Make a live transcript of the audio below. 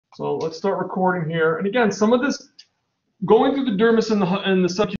So let's start recording here. And again, some of this, going through the dermis and the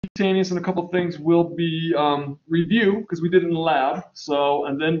subcutaneous and a couple of things will be review because we did it in the lab. So,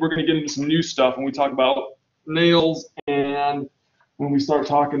 and then we're going to get into some new stuff when we talk about nails and when we start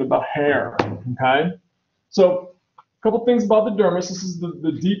talking about hair, okay? So a couple things about the dermis. This is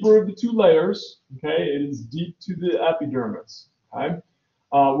the deeper of the two layers, okay? It is deep to the epidermis, okay?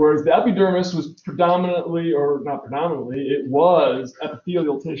 Whereas the epidermis was predominantly, or not predominantly, it was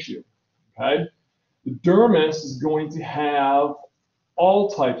epithelial tissue, okay? The dermis is going to have all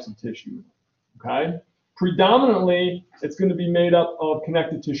types of tissue, okay? Predominantly, it's going to be made up of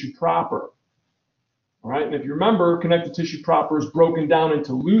connective tissue proper, all right? And if you remember, connective tissue proper is broken down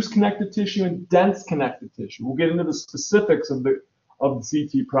into loose connective tissue and dense connective tissue. We'll get into the specifics of the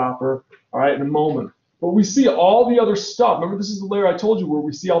CT proper, all right, in a moment. But we see all the other stuff. Remember, this is the layer I told you where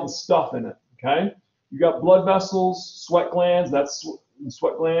we see all the stuff in it, okay? You got blood vessels, sweat glands. The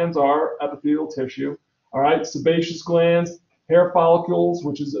sweat glands are epithelial tissue, all right? Sebaceous glands, hair follicles,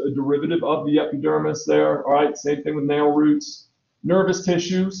 which is a derivative of the epidermis there, all right? Same thing with nail roots. Nervous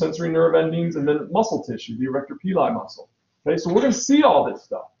tissue, sensory nerve endings, and then muscle tissue, the erector pili muscle, okay? So we're going to see all this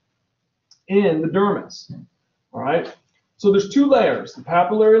stuff in the dermis, all right? So there's two layers, the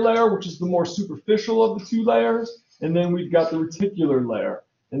papillary layer, which is the more superficial of the two layers, and then we've got the reticular layer,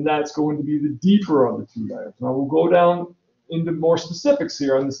 and that's going to be the deeper of the two layers. Now we'll go down into more specifics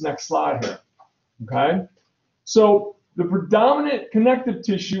here on this next slide here, okay? So the predominant connective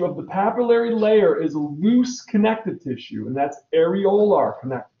tissue of the papillary layer is a loose connective tissue, and that's areolar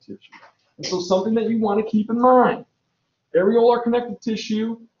connective tissue. And so something that you want to keep in mind, areolar connective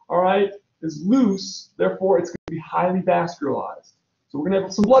tissue, all right, is loose, therefore it's going to be highly vascularized. So we're going to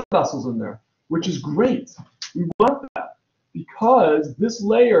have some blood vessels in there, which is great. We want that because this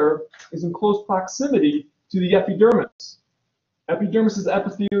layer is in close proximity to the epidermis. Epidermis is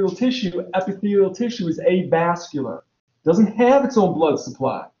epithelial tissue. Epithelial tissue is avascular. It doesn't have its own blood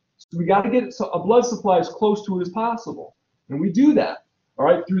supply. So we got to get a blood supply as close to it as possible. And we do that, all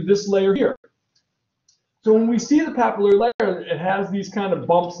right, through this layer here. So when we see the papillary layer, it has these kind of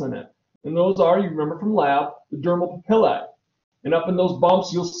bumps in it. And those are, you remember from lab, the dermal papillae. And up in those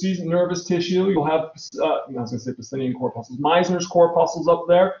bumps, you'll see nervous tissue. You'll have, I was going to say Pacinian corpuscles, Meissner's corpuscles up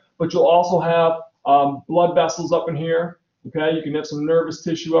there, but you'll also have blood vessels up in here. Okay, you can have some nervous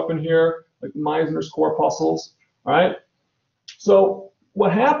tissue up in here, like Meissner's corpuscles. All right. So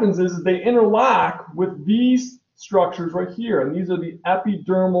what happens is they interlock with these structures right here, and these are the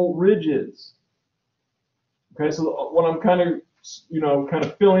epidermal ridges. Okay, so what I'm kind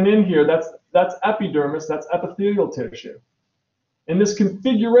of filling in here, that's epidermis, that's epithelial tissue. And this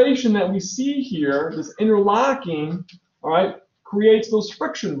configuration that we see here, this interlocking, all right, creates those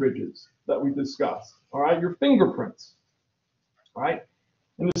friction ridges that we discussed, all right, your fingerprints, all right?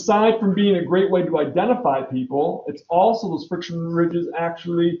 And aside from being a great way to identify people, it's also those friction ridges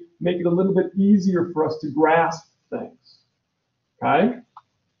actually make it a little bit easier for us to grasp things, okay?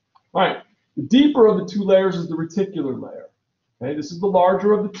 All right, the deeper of the two layers is the reticular layer. Okay, this is the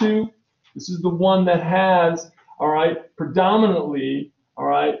larger of the two. This is the one that has, all right, predominantly, all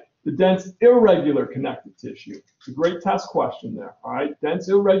right, the dense irregular connective tissue. It's a great test question there, all right? Dense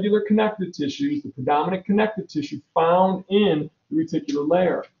irregular connective tissue is the predominant connective tissue found in the reticular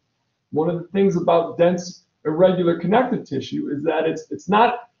layer. One of the things about dense irregular connective tissue is that it's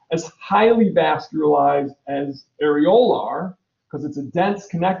not as highly vascularized as areolar because it's a dense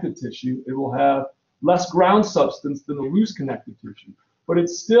connective tissue. It will have less ground substance than a loose connective tissue, but it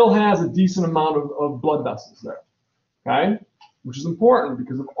still has a decent amount of blood vessels there, okay? Which is important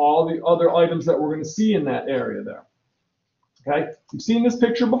because of all the other items that we're going to see in that area there, okay? You've seen this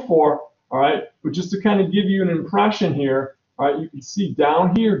picture before, all right? But just to kind of give you an impression here, all right, you can see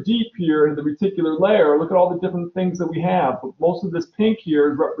down here, deep here in the reticular layer, look at all the different things that we have, but most of this pink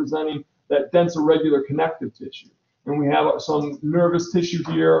here is representing that dense irregular connective tissue. And we have some nervous tissue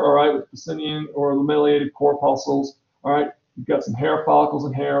here, all right, with Pacinian or lamellated corpuscles, all right. You've got some hair follicles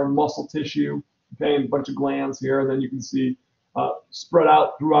and hair, muscle tissue, okay, and a bunch of glands here. And then you can see spread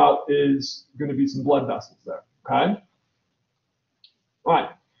out throughout is going to be some blood vessels there, okay. All right.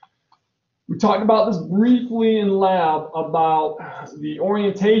 We talked about this briefly in lab about the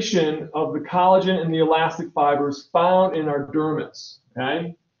orientation of the collagen and the elastic fibers found in our dermis,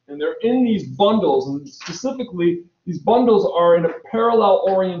 okay. And they're in these bundles, and specifically, these bundles are in a parallel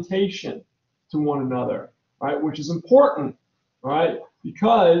orientation to one another, right? Which is important, all right?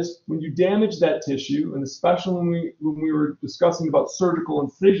 Because when you damage that tissue, and especially when we were discussing about surgical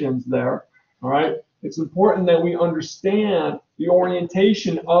incisions there, all right, it's important that we understand the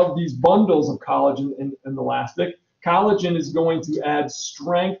orientation of these bundles of collagen and elastic Collagen is going to add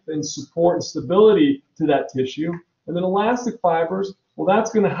strength and support and stability to that tissue. And then elastic fibers, well,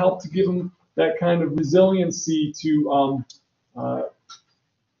 that's going to help to give them that kind of resiliency to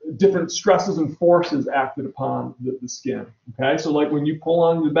different stresses and forces acted upon the skin. Okay, so like when you pull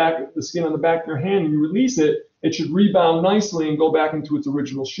on the skin on the back of your hand and you release it, it should rebound nicely and go back into its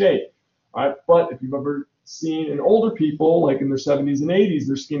original shape. All right, but if you've ever seen in older people, like in their 70s and 80s,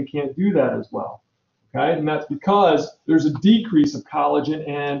 their skin can't do that as well. Okay, and that's because there's a decrease of collagen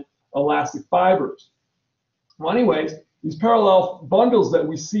and elastic fibers. Well, anyways, these parallel bundles that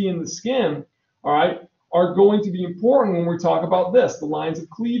we see in the skin, all right, are going to be important when we talk about this, the lines of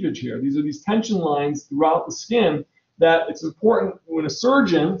cleavage here. These are these tension lines throughout the skin that it's important when a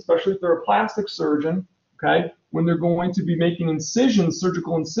surgeon, especially if they're a plastic surgeon, okay, when they're going to be making incisions,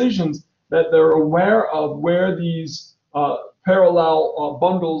 surgical incisions, that they're aware of where these parallel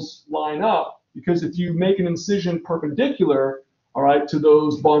bundles line up, because if you make an incision perpendicular, all right, to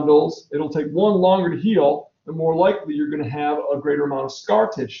those bundles, it'll take one longer to heal, and more likely you're going to have a greater amount of scar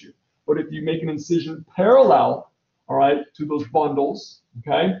tissue. But if you make an incision parallel, all right, to those bundles,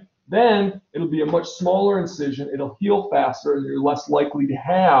 okay, then it'll be a much smaller incision. It'll heal faster, and you're less likely to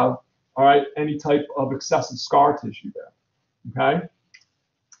have, all right, any type of excessive scar tissue there. Okay.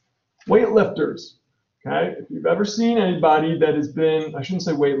 Weightlifters. Okay. If you've ever seen anybody that has been, I shouldn't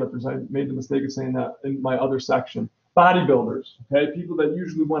say weightlifters. I made the mistake of saying that in my other section. Bodybuilders. Okay. People that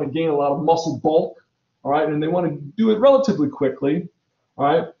usually want to gain a lot of muscle bulk. All right, and they want to do it relatively quickly. All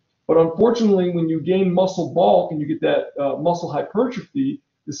right. But unfortunately, when you gain muscle bulk and you get that muscle hypertrophy,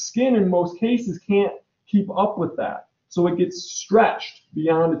 the skin in most cases can't keep up with that. So it gets stretched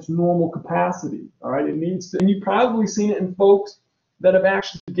beyond its normal capacity. All right, it needs to, and you've probably seen it in folks that have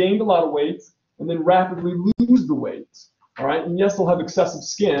actually gained a lot of weight and then rapidly lose the weight. All right, and yes, they'll have excessive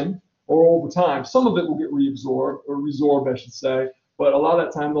skin or over time. Some of it will get reabsorbed or resorbed, I should say, but a lot of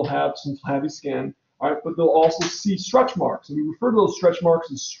that time they'll have some heavy skin. All right, but they'll also see stretch marks, and we refer to those stretch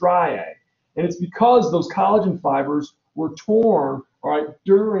marks as striae. And it's because those collagen fibers were torn, all right,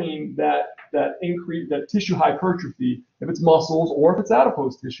 during that increase, that tissue hypertrophy, if it's muscles or if it's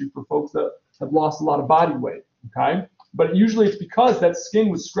adipose tissue for folks that have lost a lot of body weight. Okay, but usually it's because that skin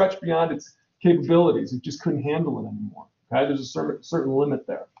was stretched beyond its capabilities; it just couldn't handle it anymore. Okay, there's a certain limit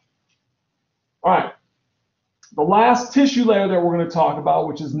there. All right, the last tissue layer that we're going to talk about,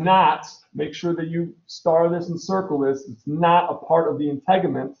 which is not, make sure that you star this and circle this, it's not a part of the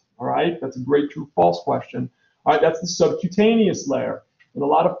integument, all right? That's a great true-false question. All right, that's the subcutaneous layer. And a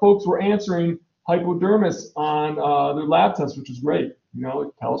lot of folks were answering hypodermis on their lab tests, which is great. You know, it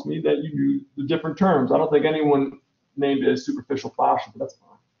tells me that you knew the different terms. I don't think anyone named it as superficial fascia, but that's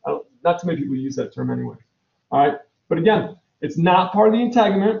fine. Not too many people use that term anyway. All right, but again, it's not part of the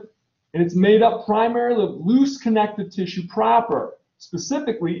integument, and it's made up primarily of loose connective tissue proper,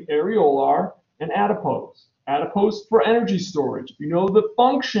 specifically areolar and adipose. Adipose for energy storage. If you know the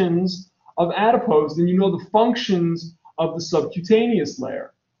functions of adipose, then you know the functions of the subcutaneous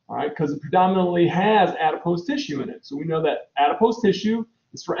layer, all right, because it predominantly has adipose tissue in it. So we know that adipose tissue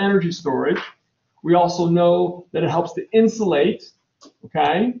is for energy storage. We also know that it helps to insulate,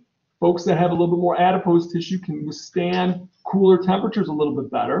 okay? Folks that have a little bit more adipose tissue can withstand cooler temperatures a little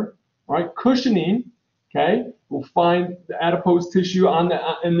bit better, all right? Cushioning, okay? We'll find the adipose tissue on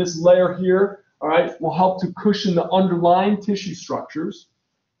in this layer here, all right? Will help to cushion the underlying tissue structures,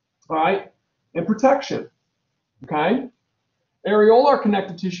 all right? And protection, okay? Areolar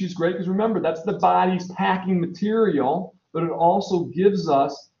connective tissue is great because remember, that's the body's packing material, but it also gives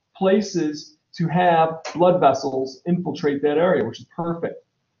us places to have blood vessels infiltrate that area, which is perfect.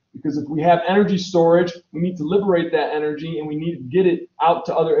 Because if we have energy storage, we need to liberate that energy and we need to get it out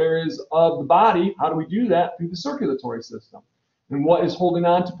to other areas of the body. How do we do that? Through the circulatory system. And what is holding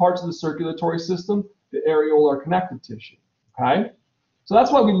on to parts of the circulatory system? The areolar connective tissue. Okay? So that's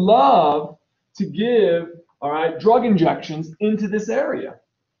why we love to give, all right, drug injections into this area.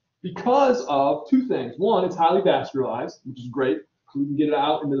 Because of two things. One, it's highly vascularized, which is great, so we can get it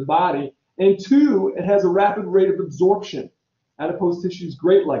out into the body. And two, it has a rapid rate of absorption. Adipose tissue is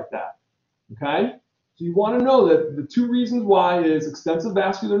great like that, okay? So you want to know that the two reasons why is extensive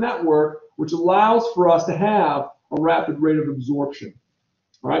vascular network, which allows for us to have a rapid rate of absorption,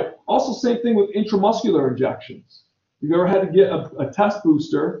 all right? Also, same thing with intramuscular injections. If you've ever had to get a test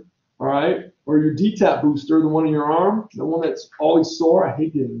booster, all right, or your DTaP booster, the one in your arm, the one that's always sore, I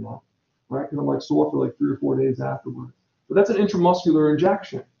hate getting that, right? Because I'm like sore for like 3 or 4 days afterwards. But that's an intramuscular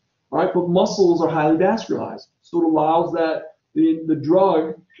injection, all right? But muscles are highly vascularized, so it allows that the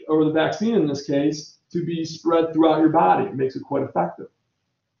drug, or the vaccine in this case, to be spread throughout your body. It makes it quite effective.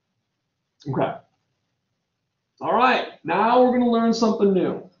 Okay. All right, now we're going to learn something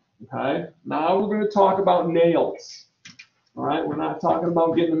new. Okay, now we're going to talk about nails. All right, we're not talking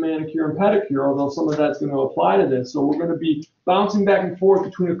about getting a manicure and pedicure, although some of that's going to apply to this. So we're going to be bouncing back and forth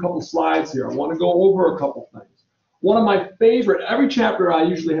between a couple slides here. I want to go over a couple things. One of my favorite, every chapter I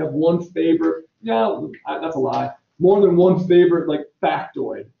usually have one favorite, yeah, that's a lie, more than one favorite like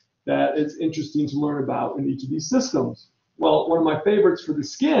factoid that is interesting to learn about in each of these systems. Well, one of my favorites for the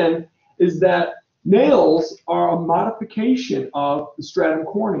skin is that nails are a modification of the stratum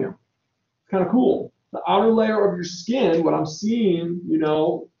corneum. Kind of cool. The outer layer of your skin, what I'm seeing, you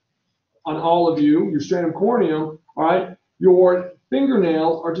know, on all of you, your stratum corneum, all right, your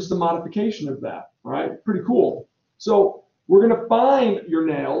fingernails are just a modification of that, all right? Pretty cool. So we're going to find your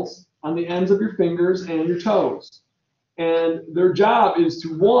nails on the ends of your fingers and your toes. And their job is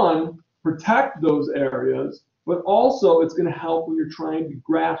to, one, protect those areas, but also it's going to help when you're trying to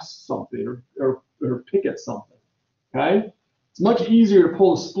grasp something or pick at something, okay? It's much easier to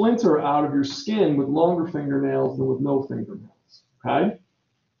pull a splinter out of your skin with longer fingernails than with no fingernails, okay?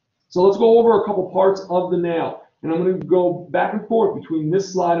 So let's go over a couple parts of the nail. And I'm going to go back and forth between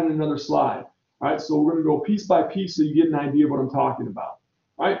this slide and another slide. All right, so we're going to go piece by piece so you get an idea of what I'm talking about.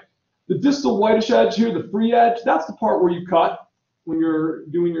 All right, the distal whitish edge here, the free edge, that's the part where you cut when you're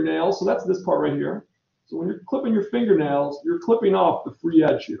doing your nails. So that's this part right here. So when you're clipping your fingernails, you're clipping off the free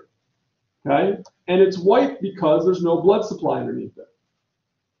edge here. Okay, and it's white because there's no blood supply underneath it.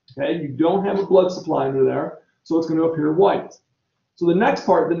 Okay, you don't have a blood supply under there, so it's going to appear white. So the next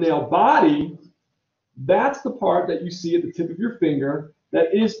part, the nail body, that's the part that you see at the tip of your finger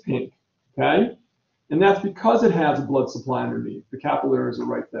that is pink. Okay, and that's because it has a blood supply underneath. The capillaries are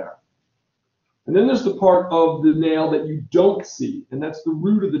right there. And then there's the part of the nail that you don't see, and that's the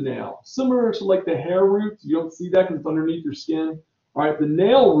root of the nail. Similar to like the hair root, you don't see that because it's underneath your skin. All right, the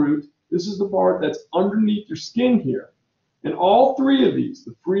nail root, this is the part that's underneath your skin here. And all three of these,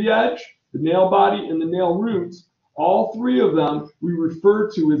 the free edge, the nail body, and the nail roots, all three of them we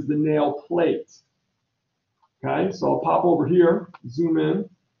refer to as the nail plate. Okay, so I'll pop over here, zoom in.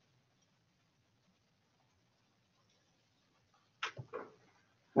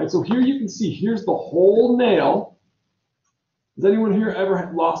 All right, so here you can see, here's the whole nail. Has anyone here ever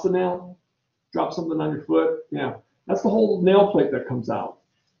lost a nail? Drop something on your foot? Yeah, that's the whole nail plate that comes out.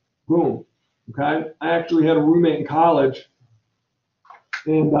 Boom. Okay. I actually had a roommate in college,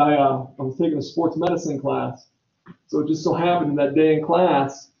 and I was taking a sports medicine class. So it just so happened that day in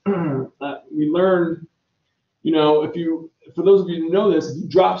class, we learned, you know, for those of you who know this, if you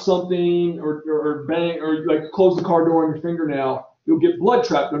drop something or bang or like close the car door on your fingernail, you'll get blood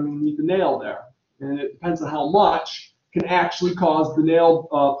trapped underneath the nail there. And it depends on how much can actually cause the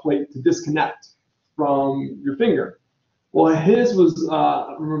nail plate to disconnect from your finger. Well, his was, I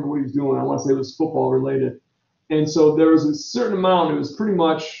don't remember what he was doing. I want to say it was football related. And so there was a certain amount. It was pretty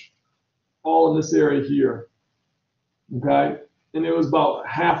much all in this area here. Okay? And it was about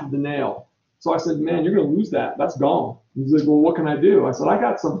half of the nail. So I said, man, you're going to lose that. That's gone. He's like, well, what can I do? I said, I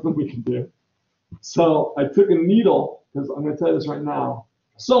got something we can do. So I took a needle, because I'm going to tell you this right now.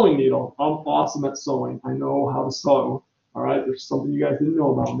 Sewing needle. I'm awesome at sewing. I know how to sew. All right? There's something you guys didn't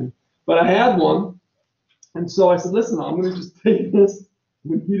know about me. But I had one. And so I said, listen, I'm going to just take this,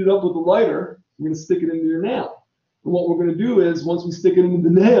 I'm going to heat it up with a lighter, I'm going to stick it into your nail. And what we're going to do is, once we stick it into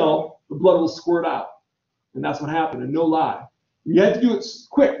the nail, the blood will squirt out. And that's what happened, and no lie. You had to do it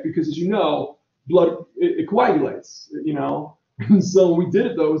quick because, as you know, blood, it coagulates, you know. And so we did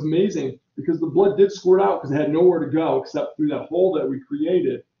it, though. It was amazing because the blood did squirt out because it had nowhere to go except through that hole that we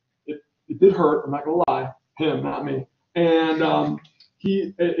created. It did hurt, I'm not going to lie. Him, not me. And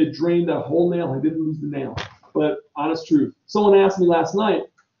it drained that whole nail. I didn't lose the nail. But honest truth. Someone asked me last night,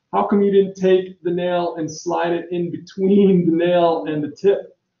 how come you didn't take the nail and slide it in between the nail and the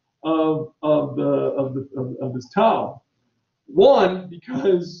tip of this toe? One,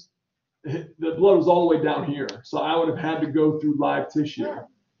 because the blood was all the way down here. So I would have had to go through live tissue.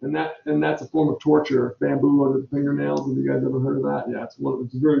 And that's a form of torture. Bamboo under the fingernails. Have you guys ever heard of that? Yeah, it's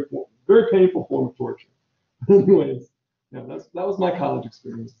a very, very painful form of torture. Anyways. Yeah, that was my college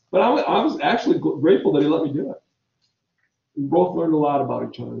experience. But I was actually grateful that he let me do it. We both learned a lot about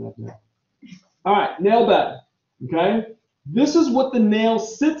each other that day. All right, nail bed. Okay? This is what the nail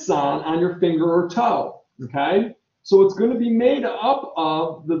sits on your finger or toe. Okay? So it's going to be made up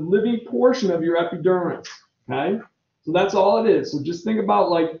of the living portion of your epidermis. Okay? So that's all it is. So just think about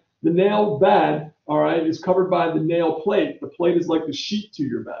like the nail bed, all right, is covered by the nail plate. The plate is like the sheet to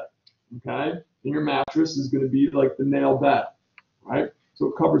your bed. Okay? And your mattress is going to be like the nail bed, right? So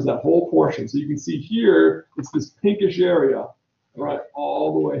it covers that whole portion. So you can see here, it's this pinkish area, right,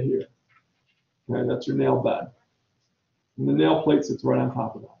 all the way here. Okay, that's your nail bed. And the nail plate sits right on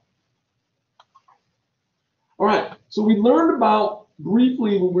top of that. All right, so we learned about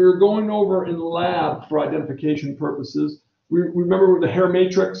briefly when we were going over in the lab for identification purposes. We remember the hair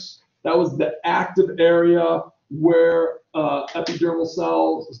matrix. That was the active area where epithelial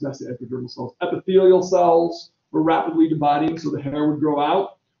cells were rapidly dividing, so the hair would grow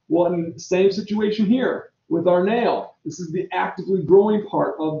out. Well, in the same situation here with our nail. This is the actively growing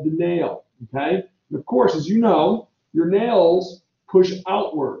part of the nail, okay? And of course, as you know, your nails push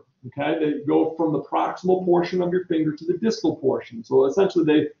outward, okay? They go from the proximal portion of your finger to the distal portion. So essentially,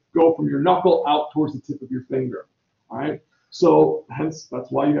 they go from your knuckle out towards the tip of your finger, all right? So hence,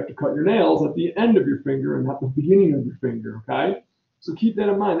 that's why you have to cut your nails at the end of your finger and not the beginning of your finger, okay? So keep that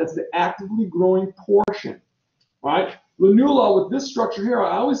in mind. That's the actively growing portion, all right? Lunula, with this structure here,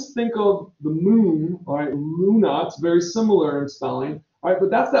 I always think of the moon, all right? Luna, it's very similar in spelling, all right? But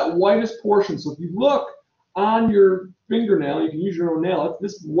that's that whitest portion. So if you look on your fingernail, you can use your own nail, it's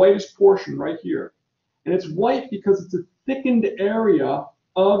this whitest portion right here. And it's white because it's a thickened area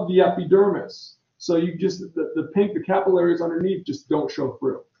of the epidermis. So you just, the pink, the capillaries underneath just don't show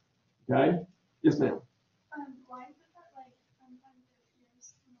through, okay? Yes, ma'am. Why is it that, like, sometimes it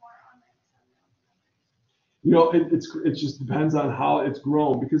appears more on the You know, it just depends on how it's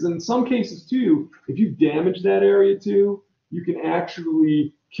grown. Because in some cases, too, if you damage that area, too, you can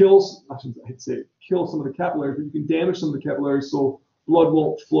actually kill, I'd say kill some of the capillaries, but you can damage some of the capillaries so blood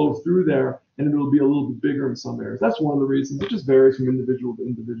won't flow through there, and it'll be a little bit bigger in some areas. That's one of the reasons. It just varies from individual to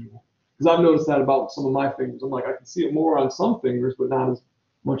individual. Because I've noticed that about some of my fingers. I'm like, I can see it more on some fingers, but not as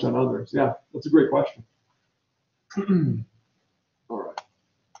much on others. Yeah, that's a great question. All right.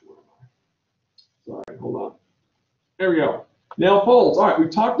 Sorry, hold on. There we go. Nail folds. All right, we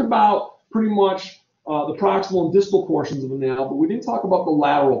talked about pretty much the proximal and distal portions of the nail, but we didn't talk about the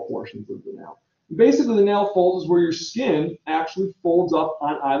lateral portions of the nail. Basically, the nail fold is where your skin actually folds up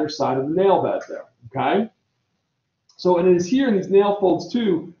on either side of the nail bed there, okay? So, and it is here in these nail folds,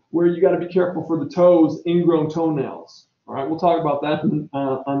 too, where you got to be careful for the toes, ingrown toenails. All right, we'll talk about that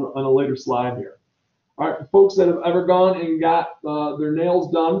on a later slide here. All right, for folks that have ever gone and got their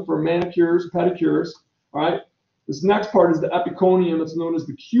nails done for manicures, pedicures, all right, this next part is the epiconium. It's known as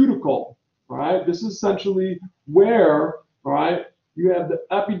the cuticle. All right, this is essentially where, all right, you have the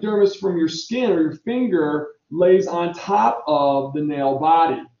epidermis from your skin or your finger lays on top of the nail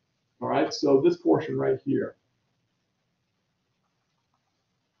body. All right, so this portion right here.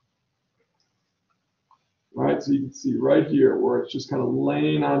 All right, so you can see right here where it's just kind of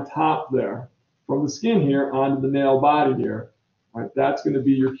laying on top there from the skin here onto the nail body here. All right, that's going to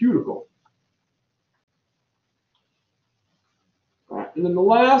be your cuticle. All right, and then the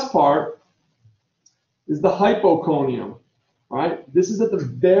last part is the hypoconium. All right, this is at the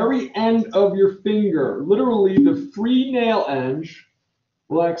very end of your finger. Literally, the free nail edge.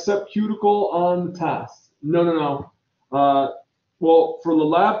 Will I accept cuticle on the test? No. Well, for the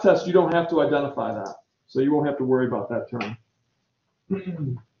lab test, you don't have to identify that. So you won't have to worry about that term.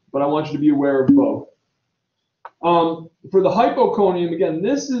 But I want you to be aware of both. For the hypoconium, again,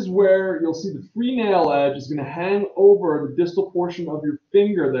 this is where you'll see the free nail edge is going to hang over the distal portion of your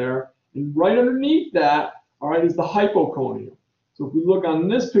finger there. And right underneath that, all right, is the hypoconium. So if we look on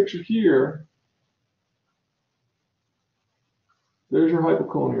this picture here, there's your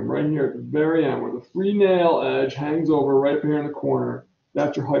hypoconium right here at the very end where the free nail edge hangs over right up here in the corner.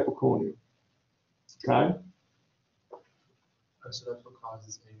 That's your hypoconium. Okay? So that's what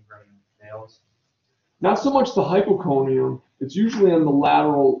causes ingrown nails? Not so much the hypoconium. It's usually on the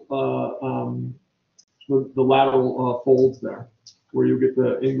lateral, lateral folds there, where you get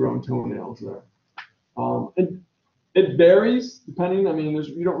the ingrown toenails there. And it varies depending. I mean,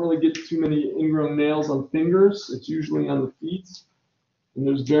 you don't really get too many ingrown nails on fingers. It's usually on the feet, and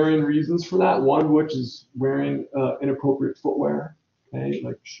there's varying reasons for that. One of which is wearing inappropriate footwear, okay,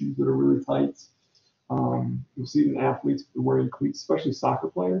 like shoes that are really tight. You'll see it in athletes wearing cleats, especially soccer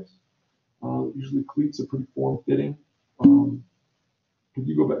players. Usually cleats are pretty form-fitting. Could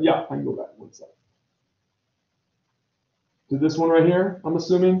you go back? Yeah, I can go back one second. To this one right here, I'm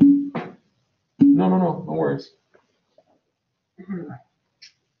assuming? No worries.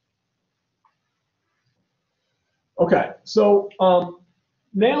 Okay, so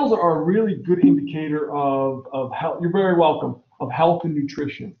nails are a really good indicator of health. You're very welcome, of health and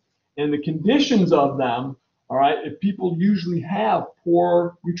nutrition. And the conditions of them, all right, if people usually have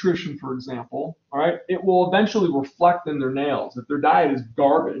poor nutrition, for example, all right, it will eventually reflect in their nails. If their diet is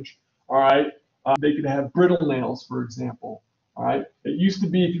garbage, all right, they could have brittle nails, for example, all right. It used to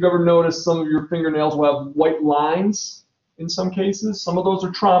be, if you've ever noticed, some of your fingernails will have white lines in some cases. Some of those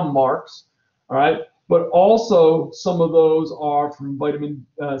are trauma marks, all right. but also some of those are from vitamin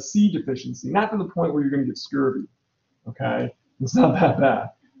C deficiency, not to the point where you're going to get scurvy, okay? It's not that bad,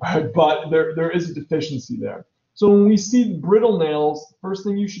 right? But there is a deficiency there. So when we see brittle nails, the first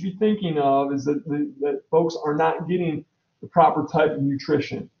thing you should be thinking of is that folks are not getting the proper type of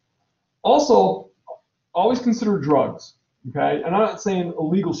nutrition. Also, always consider drugs, okay? And I'm not saying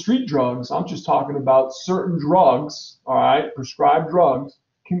illegal street drugs. I'm just talking about certain drugs, all right, prescribed drugs,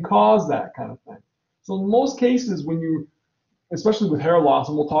 can cause that kind of thing. So in most cases, when you, especially with hair loss,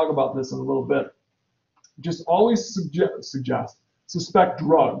 and we'll talk about this in a little bit, just always suspect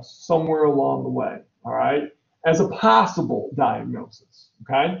drugs somewhere along the way, all right, as a possible diagnosis,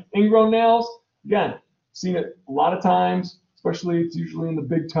 okay? Ingrown nails, again, seen it a lot of times, especially it's usually in the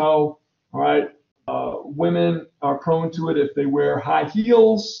big toe, all right? Women are prone to it if they wear high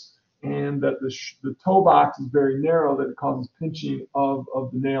heels and that the toe box is very narrow, that it causes pinching of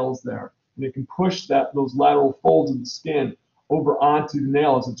the nails there. And it can push those lateral folds of the skin over onto the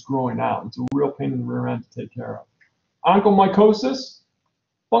nail as it's growing out. It's a real pain in the rear end to take care of. Onychomycosis,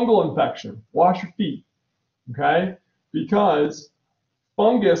 fungal infection. Wash your feet, okay? Because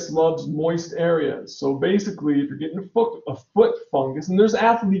fungus loves moist areas. So basically, if you're getting a foot fungus, and there's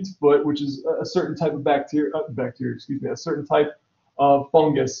athlete's foot, which is a certain type of a certain type of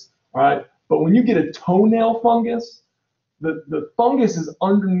fungus, all right? But when you get a toenail fungus, the fungus is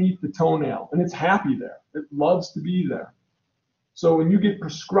underneath the toenail, and it's happy there. It loves to be there. So when you get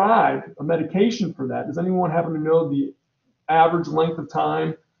prescribed a medication for that, does anyone happen to know the average length of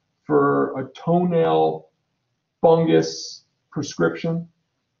time for a toenail fungus prescription?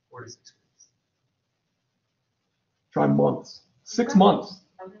 46 weeks. Try months. 6 months.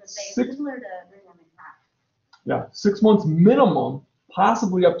 I was going to say, Six- similar to Brigham and Craft. Yeah, 6 months minimum,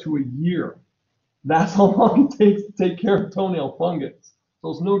 possibly up to a year. That's how long it takes to take care of toenail fungus. So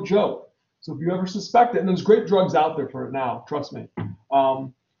it's no joke. So if you ever suspect it, and there's great drugs out there for it now, trust me.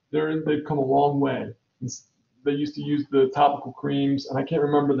 They've come a long way. They used to use the topical creams, and I can't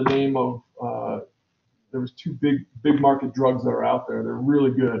remember the name of, there was two big market drugs that are out there. They're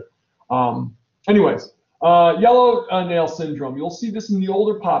really good. Anyways, yellow nail syndrome. You'll see this in the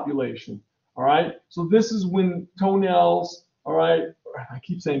older population, all right? So this is when toenails, all right, I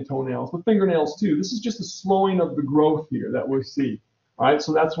keep saying toenails, but fingernails too. This is just a slowing of the growth here that we see. All right,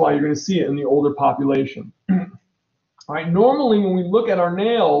 so that's why you're going to see it in the older population. All right, normally when we look at our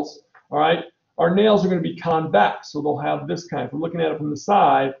nails, all right, our nails are going to be convex, so they'll have this kind. If we're looking at it from the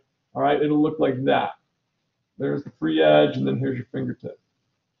side, all right, it'll look like that. There's the free edge, and then here's your fingertip,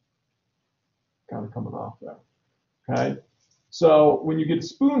 kind of coming off there. Okay, so when you get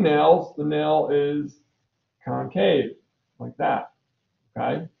spoon nails, the nail is concave, like that.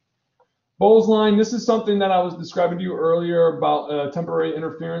 Okay. Bowles line, this is something that I was describing to you earlier about temporary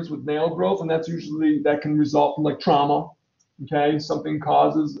interference with nail growth, and that can result from like trauma. Okay, something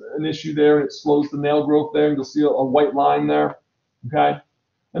causes an issue there and it slows the nail growth there, and you'll see a white line there. Okay,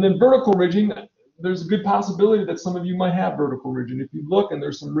 and then vertical ridging, there's a good possibility that some of you might have vertical ridging. If you look and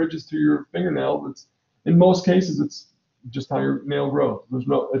there's some ridges to your fingernail, in most cases it's just how your nail grows.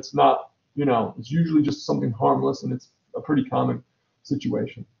 It's not, it's usually just something harmless, and it's a pretty common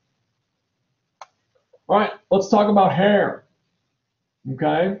situation. All right, let's talk about hair.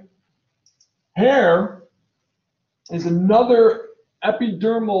 Okay, hair is another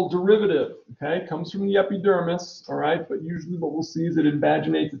epidermal derivative. Okay, comes from the epidermis. All right, but usually what we'll see is it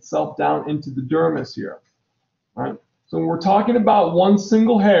invaginates itself down into the dermis here. All right, so when we're talking about one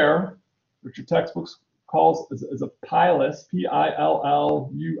single hair, which your textbooks calls as a pilus,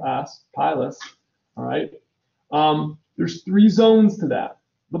 P-I-L-L-U-S, pilus. All right, there's 3 zones to that.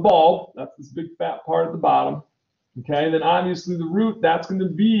 The bulb, that's this big fat part at the bottom. Okay, and then obviously the root, that's going to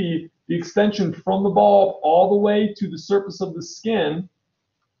be the extension from the bulb all the way to the surface of the skin.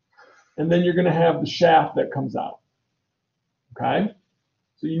 And then you're going to have the shaft that comes out. Okay,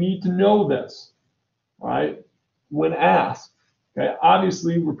 so you need to know this, all right, when asked. Okay,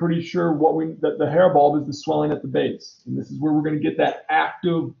 obviously we're pretty sure that the hair bulb is the swelling at the base. And this is where we're going to get that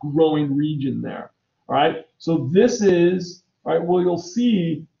active growing region there. All right, so this is, all right, well, you'll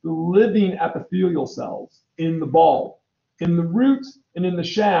see the living epithelial cells in the bulb. In the root and in the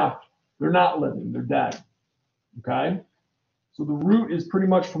shaft, they're not living, they're dead. Okay? So the root is pretty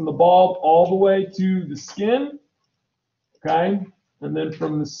much from the bulb all the way to the skin. Okay? And then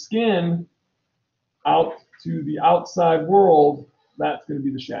from the skin out to the outside world, that's going to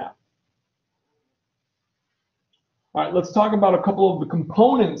be the shaft. All right, let's talk about a couple of the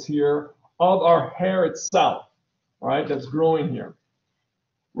components here of our hair itself. All right, that's growing here.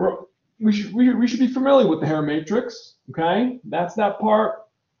 We should be familiar with the hair matrix. Okay, that's that part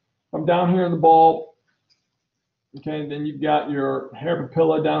from down here in the bulb Okay, and then you've got your hair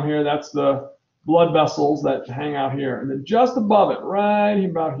papilla down here. That's the blood vessels that hang out here. And then just above it, right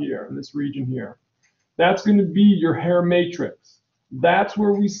about here, in this region here, that's going to be your hair matrix. That's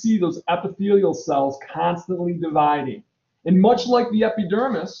where we see those epithelial cells constantly dividing. And much like the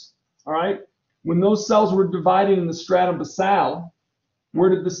epidermis, all right, when those cells were dividing in the stratum basale, where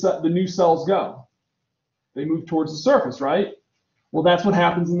did the new cells go? They move towards the surface, right? Well, that's what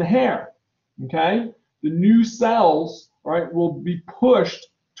happens in the hair, okay? The new cells, all right, will be pushed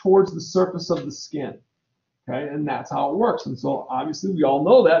towards the surface of the skin, okay? And that's how it works. And so obviously we all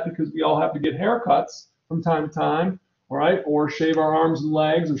know that because we all have to get haircuts from time to time, all right, or shave our arms and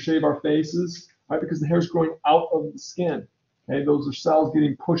legs or shave our faces, right, because the hair is growing out of the skin, okay? Those are cells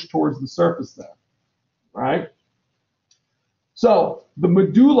getting pushed towards the surface there, all right? So the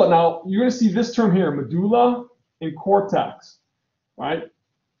medulla, now you're going to see this term here, medulla and cortex, right?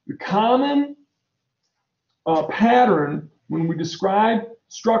 The common pattern when we describe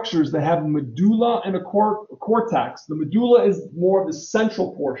structures that have a medulla and a cortex, the medulla is more of the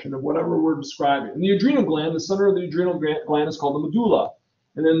central portion of whatever we're describing. And the adrenal gland, the center of the adrenal gland is called the medulla.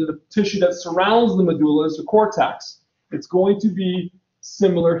 And then the tissue that surrounds the medulla is the cortex. It's going to be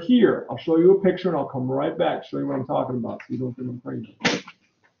similar here. I'll show you a picture and I'll come right back, show you what I'm talking about so you don't think I'm crazy.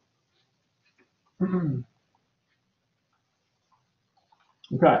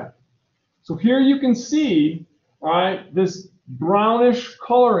 Okay, so here you can see, all right, this brownish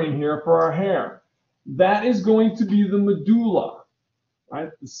coloring here for our hair. That is going to be the medulla, right,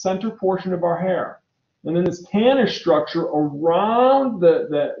 the center portion of our hair. And then this tannish structure around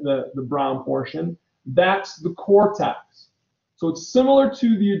the brown portion, that's the cortex. So it's similar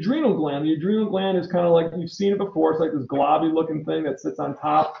to the adrenal gland. The adrenal gland is kind of like, you've seen it before, it's like this globby looking thing that sits on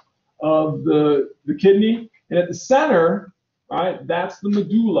top of the kidney. And at the center, all right, that's the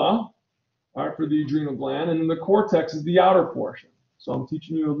medulla, all right, for the adrenal gland, and then the cortex is the outer portion. So I'm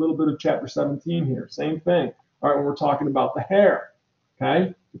teaching you a little bit of chapter 17 here. Same thing, all right, when we're talking about the hair,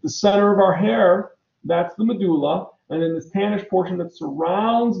 okay? At the center of our hair, that's the medulla, and then this tannish portion that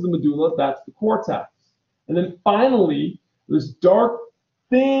surrounds the medulla, that's the cortex. And then finally, this dark,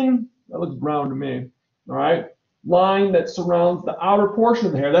 thin, that looks brown to me, all right, line that surrounds the outer portion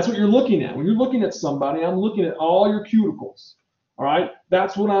of the hair. That's what you're looking at. When you're looking at somebody, I'm looking at all your cuticles, all right?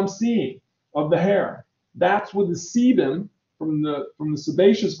 That's what I'm seeing of the hair. That's what the sebum from the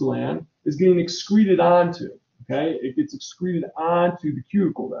sebaceous gland is getting excreted onto, okay? It gets excreted onto the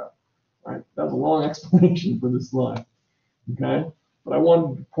cuticle there, all right? That was a long explanation for this slide, okay? But I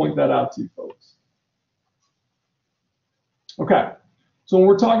wanted to point that out to you folks. Okay, so when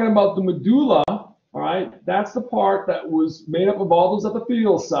we're talking about the medulla, all right, that's the part that was made up of all those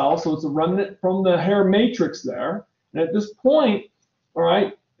epithelial cells, so it's a remnant from the hair matrix there. And at this point, all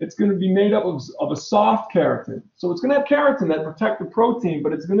right, it's going to be made up of a soft keratin. So it's going to have keratin that protect the protein,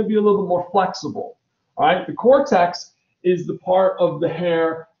 but it's going to be a little bit more flexible. All right, the cortex is the part of the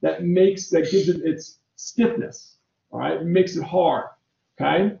hair that gives it its stiffness. All right, it makes it hard.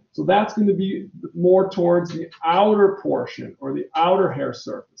 Okay, so that's going to be more towards the outer portion or the outer hair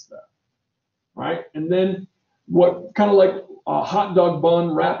surface there. All right, and then what kind of like a hot dog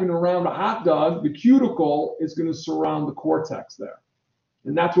bun wrapping around a hot dog, the cuticle is going to surround the cortex there.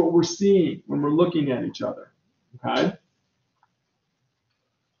 And that's what we're seeing when we're looking at each other. Okay,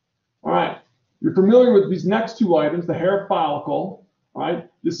 all right, you're familiar with these next two items, the hair follicle. All right,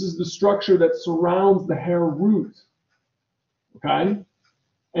 this is the structure that surrounds the hair root. Okay.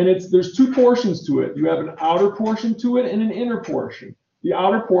 And there's two portions to it. You have an outer portion to it and an inner portion. The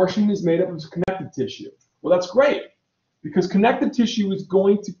outer portion is made up of connective tissue. Well, that's great because connective tissue is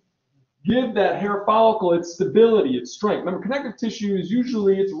going to give that hair follicle its stability, its strength. Remember, connective tissue is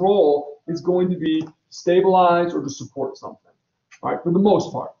usually its role is going to be stabilize or to support something, all right, for the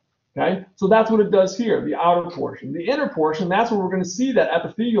most part. Okay, so that's what it does here, the outer portion. The inner portion, that's where we're going to see that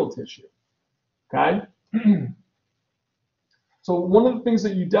epithelial tissue. Okay. So one of the things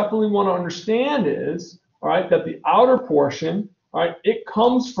that you definitely want to understand is, all right, that the outer portion, all right, it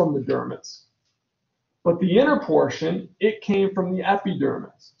comes from the dermis. But the inner portion, it came from the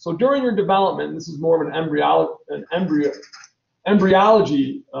epidermis. So during your development, this is more of an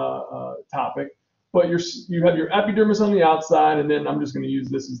embryology topic, but you have your epidermis on the outside, and then I'm just going to use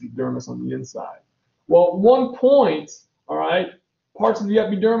this as the dermis on the inside. Well, at one point, all right, parts of the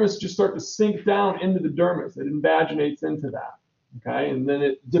epidermis just start to sink down into the dermis. It invaginates into that. Okay, and then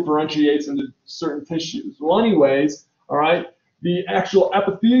it differentiates into certain tissues. Well, anyways, all right, the actual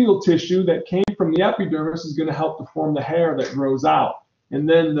epithelial tissue that came from the epidermis is going to help to form the hair that grows out. And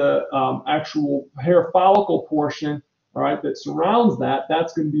then the actual hair follicle portion, all right, that surrounds that,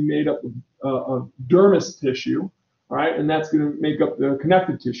 that's going to be made up of dermis tissue, all right, and that's going to make up the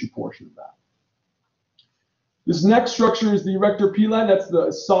connective tissue portion of that. This next structure is the erector pili. That's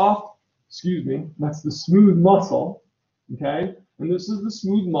the that's the smooth muscle, okay? And this is the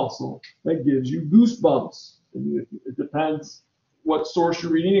smooth muscle that gives you goosebumps. And it depends what source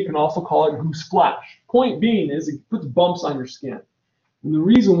you're reading. You can also call it goose flash. Point being is it puts bumps on your skin. And the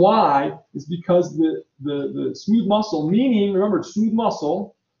reason why is because the smooth muscle, meaning, remember, it's smooth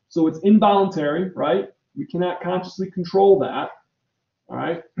muscle, so it's involuntary, right? We cannot consciously control that, all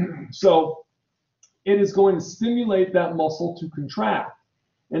right? So it is going to stimulate that muscle to contract.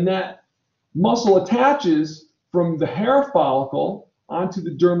 And that muscle attaches from the hair follicle onto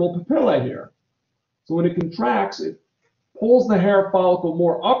the dermal papillae here. So when it contracts, it pulls the hair follicle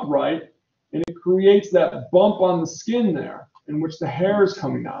more upright, and it creates that bump on the skin there, in which the hair is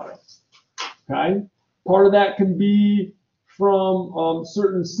coming out of. Okay? Part of that can be from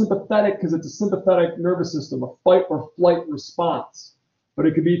certain sympathetic, because it's a sympathetic nervous system, a fight or flight response. But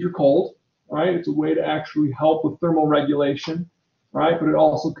it could be if you're cold, right? It's a way to actually help with thermal regulation, right? But it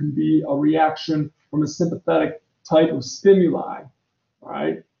also can be a reaction from a sympathetic type of stimuli,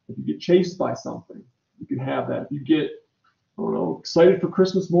 right? If you get chased by something, you can have that. If you get, I don't know, excited for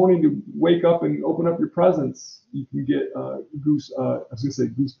Christmas morning to wake up and open up your presents, you can get I was gonna say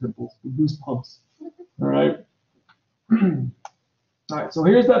goose pimples, goose bumps. All right. All right. So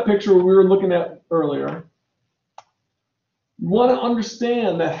here's that picture we were looking at earlier. You want to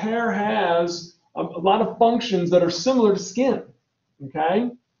understand that hair has a lot of functions that are similar to skin. Okay.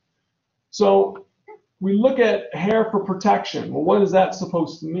 So we look at hair for protection. Well, what is that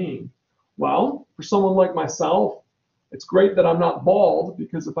supposed to mean? Well, for someone like myself, it's great that I'm not bald,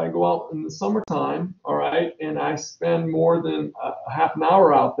 because if I go out in the summertime, all right, and I spend more than a half an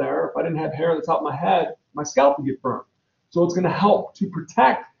hour out there, if I didn't have hair on the top of my head, my scalp would get burned. So it's going to help to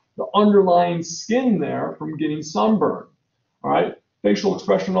protect the underlying skin there from getting sunburned. All right, facial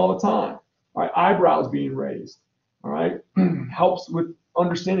expression all the time. All right, eyebrows being raised. All right, helps with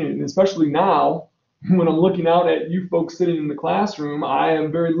understanding it, and especially now when I'm looking out at you folks sitting in the classroom, I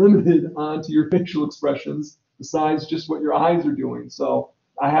am very limited onto your facial expressions, besides just what your eyes are doing. So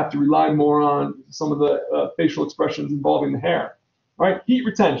I have to rely more on some of the facial expressions involving the hair. All right, heat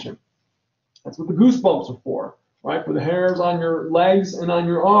retention. That's what the goosebumps are for, right? For the hairs on your legs and on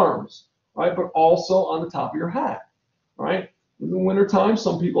your arms, right? But also on the top of your head, right? In the wintertime,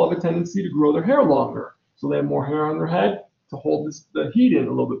 some people have a tendency to grow their hair longer, so they have more hair on their head to hold the heat in a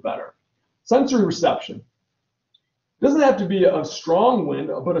little bit better. Sensory reception. It doesn't have to be a strong wind,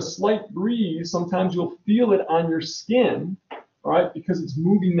 but a slight breeze. Sometimes you'll feel it on your skin, all right, because it's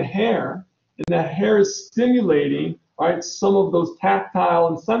moving the hair, and that hair is stimulating, all right, some of those tactile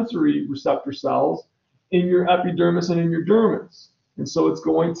and sensory receptor cells in your epidermis and in your dermis. And so it's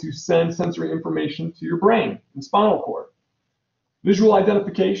going to send sensory information to your brain and spinal cord. Visual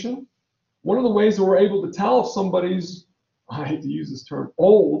identification. One of the ways that we're able to tell if somebody's, I hate to use this term,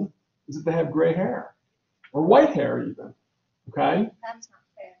 old, is if they have gray hair. Or white hair even, okay? That's not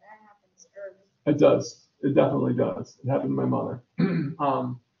fair. That happens early. It does. It definitely does. It happened to my mother. And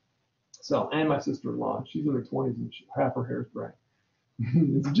my sister-in-law. She's in her 20s and half her hair is gray.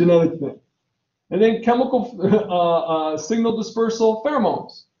 It's a genetic thing. And then chemical signal dispersal,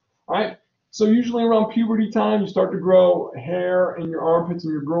 pheromones, all right? So usually around puberty time, you start to grow hair in your armpits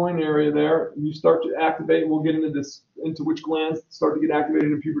and your groin area there, and you start to activate, and we'll get into this, into which glands start to get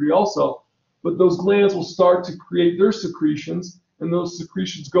activated in puberty also. But those glands will start to create their secretions, and those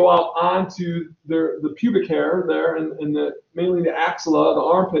secretions go out onto the pubic hair there, and mainly the axilla, the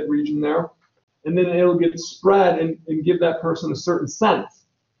armpit region there, and then it'll get spread and give that person a certain scent.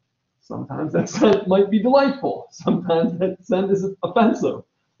 Sometimes that scent might be delightful. Sometimes that scent is offensive.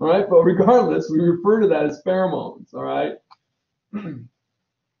 All right, but regardless, we refer to that as pheromones. All right.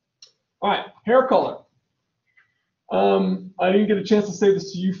 All right, hair color. I didn't get a chance to say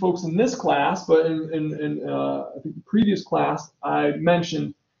this to you folks in this class, but in I think the previous class, I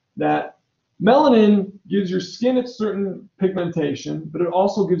mentioned that melanin gives your skin its certain pigmentation, but it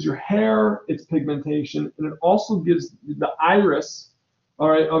also gives your hair its pigmentation, and it also gives the iris, all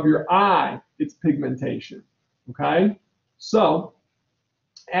right, of your eye its pigmentation. Okay, so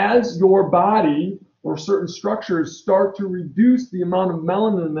as your body or certain structures start to reduce the amount of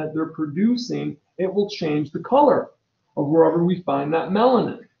melanin that they're producing, it will change the color of wherever we find that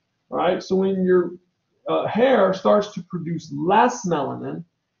melanin. All right, so when your hair starts to produce less melanin,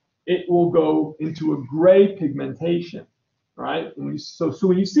 it will go into a gray pigmentation. All right, so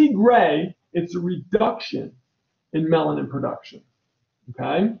when you see gray, it's a reduction in melanin production.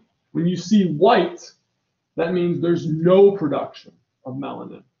 Okay, when you see white, that means there's no production of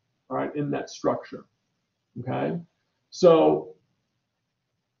melanin, all right, in that structure. Okay, So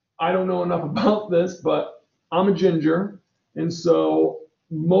I don't know enough about this, but I'm a ginger, and so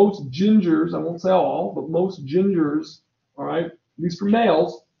most gingers, I won't say all, but most gingers, all right, at least for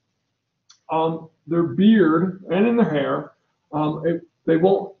males, their beard and in their hair, they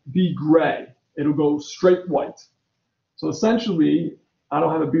won't be gray. It'll go straight white. So essentially, I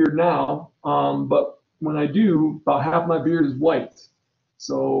don't have a beard now, but when I do, about half my beard is white.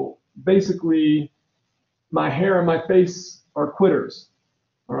 So basically, my hair and my face are quitters.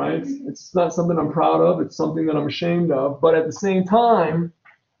 All right, it's not something I'm proud of. It's something that I'm ashamed of. But at the same time,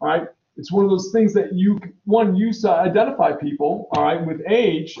 all right, it's one of those things that you use to identify people. All right, with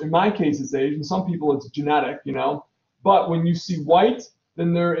age. In my case, it's age. And some people, it's genetic. You know. But when you see white,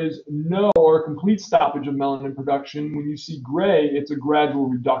 then there is no or complete stoppage of melanin production. When you see gray, it's a gradual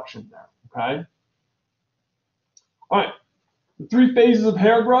reduction there. Okay. All right. The 3 phases of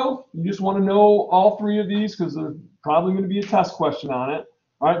hair growth. You just want to know all 3 of these because there's probably going to be a test question on it.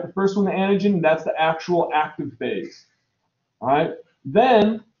 All right, the first one, the anagen, that's the actual active phase. All right,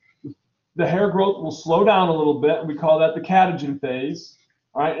 then the hair growth will slow down a little bit, and we call that the catagen phase.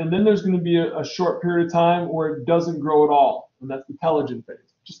 All right, and then there's going to be a short period of time where it doesn't grow at all, and that's the telogen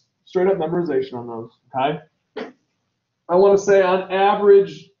phase. Just straight up memorization on those. Okay. I want to say on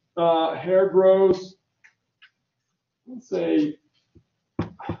average, hair grows. Let's say,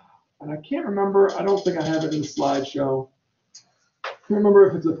 and I can't remember. I don't think I have it in the slideshow. I can't remember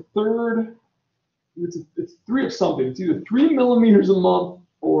if it's a third, it's 3 of something. It's either 3 millimeters a month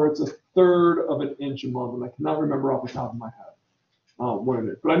or it's a third of an inch a month, and I cannot remember off the top of my head what it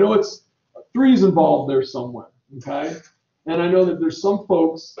is. But I know it's 3's involved there somewhere, okay? And I know that there's some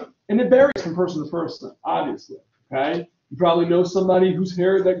folks, and it varies from person to person, obviously, okay? You probably know somebody whose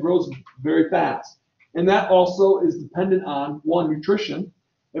hair that grows very fast, and that also is dependent on, 1, nutrition.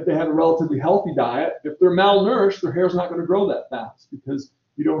 If they have a relatively healthy diet, if they're malnourished, their hair's not going to grow that fast because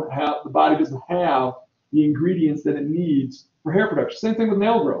the body doesn't have the ingredients that it needs for hair production. Same thing with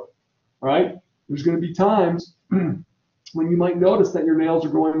nail growth, all right? There's going to be times when you might notice that your nails are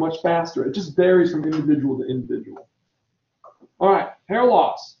growing much faster. It just varies from individual to individual. All right, hair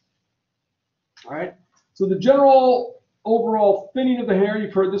loss. All right, so the general overall thinning of the hair,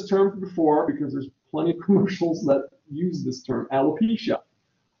 you've heard this term before because there's plenty of commercials that use this term, alopecia.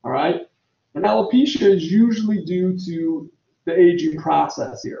 All right, and alopecia is usually due to the aging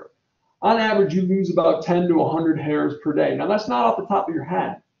process here. On average, you lose about 10 to 100 hairs per day. Now, that's not off the top of your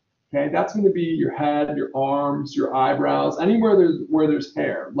head. Okay, that's going to be your head, your arms, your eyebrows, anywhere where there's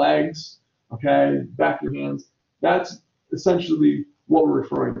hair, legs, okay, back of your hands. That's essentially what we're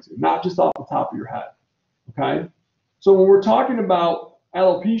referring to, not just off the top of your head. Okay, so when we're talking about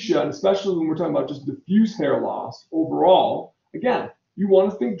alopecia, and especially when we're talking about just diffuse hair loss overall, again, you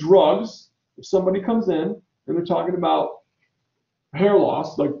want to think drugs. If somebody comes in and they're talking about hair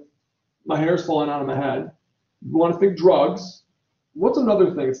loss, like my hair's falling out of my head, you want to think drugs. What's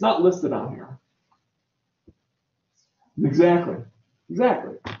another thing? It's not listed on here. Exactly.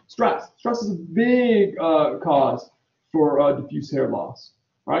 Stress. Stress is a big cause for diffuse hair loss.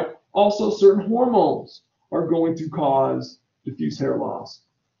 Right? Also, certain hormones are going to cause diffuse hair loss.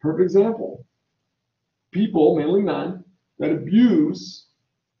 Perfect example. People, mainly men, that abuse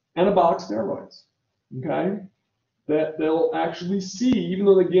anabolic steroids, okay, that they'll actually see, even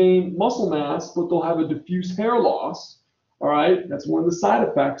though they gain muscle mass, but they'll have a diffuse hair loss, all right? That's one of the side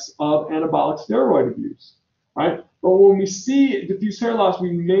effects of anabolic steroid abuse, all right? But when we see diffuse hair loss,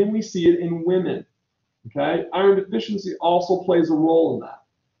 we mainly see it in women, okay? Iron deficiency also plays a role in that,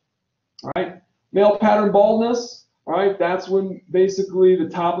 all right? Male pattern baldness, all right, that's when basically the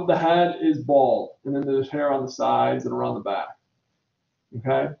top of the head is bald, and then there's hair on the sides and around the back,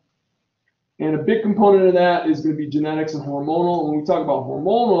 okay? And a big component of that is going to be genetics and hormonal. When we talk about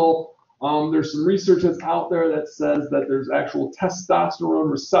hormonal, there's some research that's out there that says that there's actual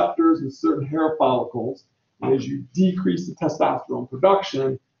testosterone receptors in certain hair follicles, and as you decrease the testosterone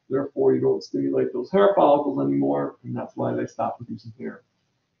production, therefore you don't stimulate those hair follicles anymore, and that's why they stop producing hair.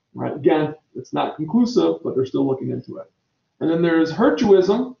 Right? Again, it's not conclusive, but they're still looking into it. And then there's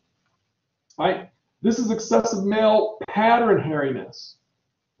hirsutism. Right? This is excessive male pattern hairiness.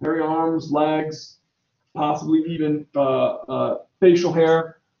 Hairy arms, legs, possibly even facial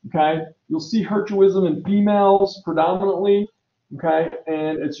hair. Okay? You'll see hirsutism in females predominantly. Okay?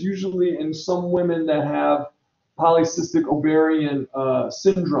 And it's usually in some women that have polycystic ovarian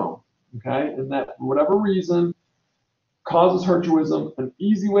syndrome. Okay? And that, for whatever reason, causes hirsutism. An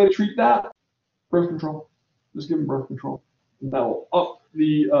easy way to treat that, birth control. Just give them birth control. And that will up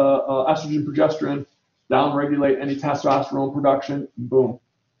the estrogen, progesterone, down-regulate any testosterone production, and boom.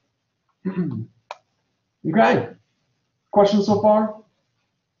 Okay. Questions so far?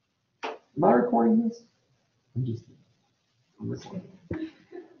 Am I recording this? I'm recording.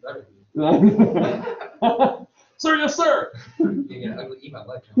 Better be. Sir, yes, sir. You get an ugly email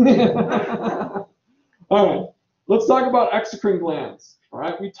like All right, let's talk about exocrine glands. All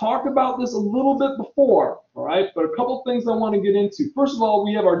right, we talked about this a little bit before. All right, but a couple things I want to get into. First of all,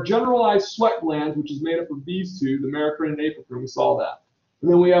 we have our generalized sweat glands, which is made up of these two, the merocrine and apocrine. We saw that.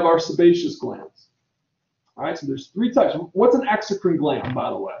 And then we have our sebaceous glands. All right, so there's three types. What's an exocrine gland, by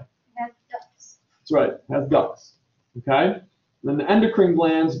the way? It has ducts. That's right, it has ducts. Okay? And then the endocrine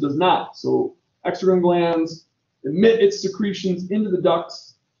glands does not. So exocrine glands emit its secretions into the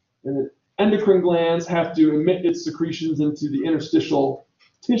ducts, and the endocrine glands have to emit its secretions into the interstitial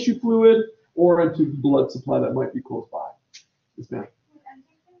tissue fluid or into the blood supply that might be close by. Yes, ma'am. Would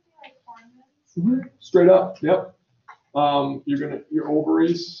endocrine be like hormones? Straight up, yep. Your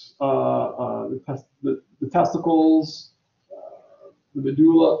ovaries, the testicles, the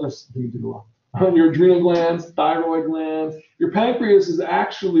medulla, your adrenal glands, thyroid glands. Your pancreas is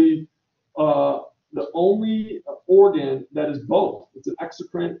actually the only organ that is both. It's an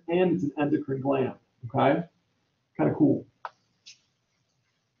exocrine and it's an endocrine gland. Okay, kind of cool.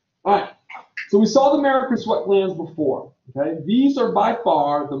 All right. So we saw the merocrine sweat glands before. Okay, these are by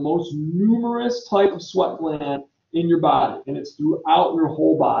far the most numerous type of sweat gland in your body, and it's throughout your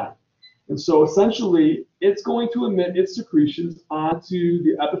whole body. And so essentially, it's going to emit its secretions onto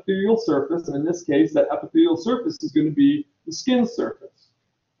the epithelial surface, and in this case, that epithelial surface is going to be the skin surface.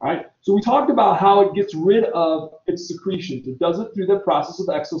 All right. So we talked about how it gets rid of its secretions. It does it through the process of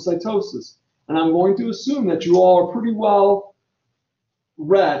exocytosis, and I'm going to assume that you all are pretty well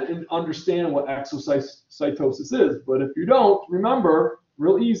read and understand what exocytosis is. But if you don't, remember,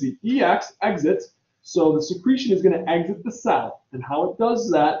 real easy. EX, exits. So the secretion is going to exit the cell. And how it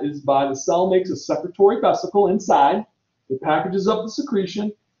does that is by the cell makes a secretory vesicle inside. It packages up the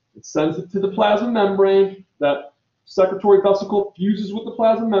secretion. It sends it to the plasma membrane. That secretory vesicle fuses with the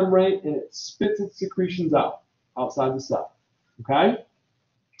plasma membrane, and it spits its secretions out outside the cell. Okay?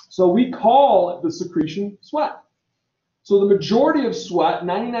 So we call the secretion sweat. So the majority of sweat,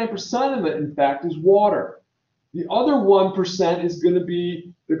 99% of it, in fact, is water. The other 1% is going to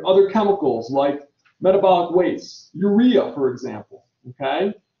be the other chemicals like metabolic waste, urea, for example.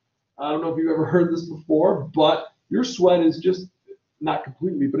 Okay? I don't know if you've ever heard this before, but your sweat is just, not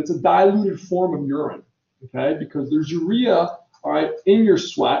completely, but it's a diluted form of urine. Okay? Because there's urea, all right, in your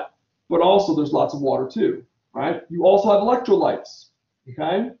sweat, but also there's lots of water too. All right? You also have electrolytes.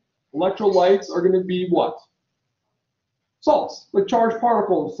 Okay? Electrolytes are going to be what? Salts, like charged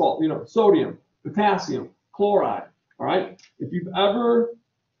particles of salt, sodium, potassium, chloride, all right? If you've ever,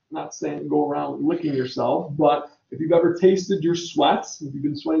 not saying go around licking yourself, but if you've ever tasted your sweats, if you've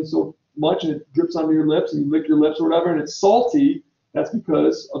been sweating so much and it drips onto your lips and you lick your lips or whatever and it's salty, that's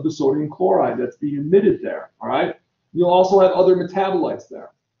because of the sodium chloride that's being emitted there, all right? You'll also have other metabolites there.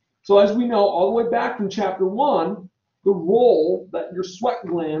 So as we know, all the way back from chapter 1, the role that your sweat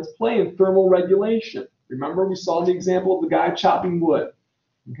glands play in thermal regulation. Remember, we saw the example of the guy chopping wood,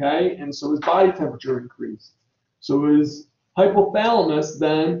 okay? And so his body temperature increased. So his hypothalamus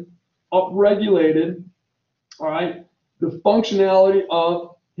then upregulated, all right, the functionality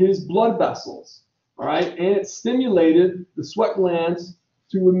of his blood vessels, all right? And it stimulated the sweat glands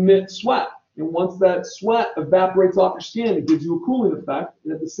to emit sweat. And once that sweat evaporates off your skin, it gives you a cooling effect.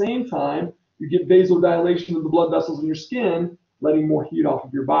 And at the same time, you get vasodilation of the blood vessels in your skin, letting more heat off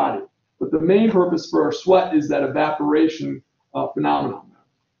of your body. But the main purpose for our sweat is that evaporation phenomenon.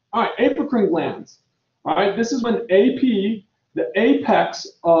 All right, apocrine glands. All right, this is when AP, the apex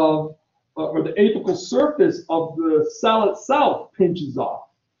of, or the apical surface of the cell itself pinches off.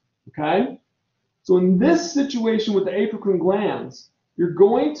 Okay? So in this situation with the apocrine glands, you're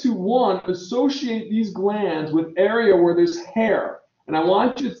going to, one, associate these glands with area where there's hair. And I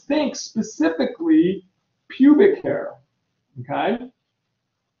want you to think specifically pubic hair. Okay?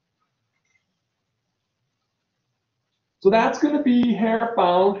 So that's going to be hair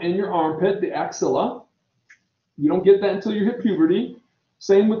found in your armpit, the axilla. You don't get that until you hit puberty.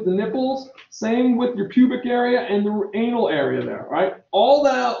 Same with the nipples, same with your pubic area and the anal area there, right? All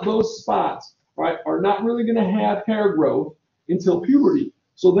those spots, right, are not really going to have hair growth until puberty.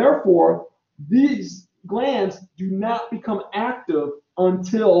 So therefore, these glands do not become active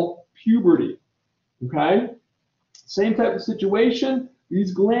until puberty, okay? Same type of situation.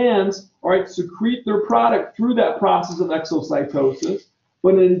 These glands, all right, secrete their product through that process of exocytosis.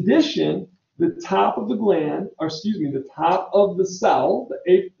 But in addition, the top of the gland, or excuse me, the top of the cell,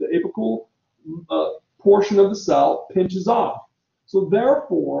 the apical portion of the cell pinches off. So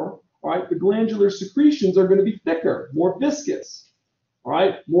therefore, all right, the glandular secretions are going to be thicker, more viscous, all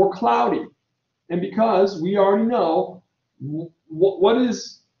right, more cloudy. And because we already know what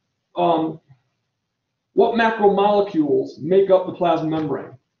macromolecules make up the plasma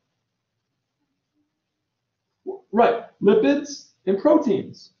membrane. Right, lipids and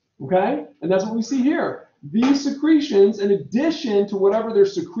proteins, okay? And that's what we see here. These secretions, in addition to whatever they're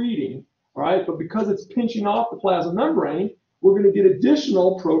secreting, all right, but because it's pinching off the plasma membrane, we're going to get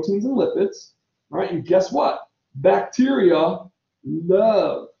additional proteins and lipids, all right? And guess what? Bacteria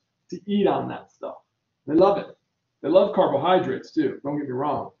love to eat on that stuff. They love it. They love carbohydrates too, don't get me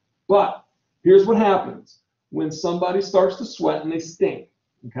wrong. But here's what happens when somebody starts to sweat and they stink,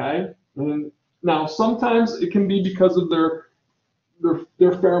 okay? And now, sometimes it can be because of their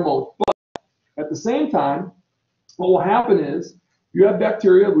pheromones, but at the same time, what will happen is you have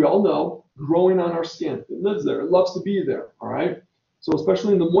bacteria, we all know, growing on our skin. It lives there. It loves to be there, all right? So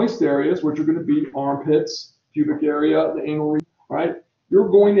especially in the moist areas, which are going to be armpits, pubic area, the anal region, all right? You're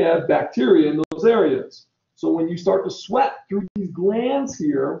going to have bacteria in those areas. So when you start to sweat through these glands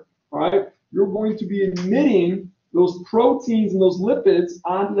here, all right, you're going to be emitting those proteins and those lipids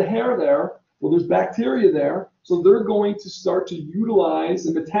onto the hair there. Well, there's bacteria there, so they're going to start to utilize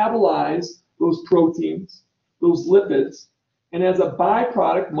and metabolize those proteins, those lipids, and as a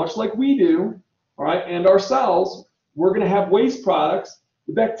byproduct, much like we do, all right, and our cells, we're going to have waste products.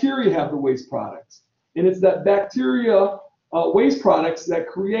 The bacteria have the waste products, and it's that bacteria waste products that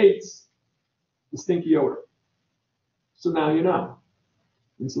creates the stinky odor. So now you know.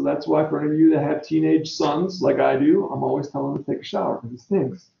 And so that's why for any of you that have teenage sons like I do, I'm always telling them to take a shower because it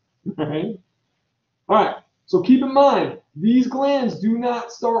stinks. All right? All right, so keep in mind, these glands do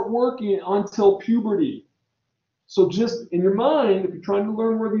not start working until puberty. So just in your mind, if you're trying to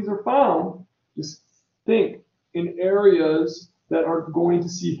learn where these are found, just think in areas that are going to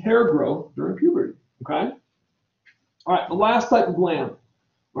see hair growth during puberty, okay? All right, the last type of gland,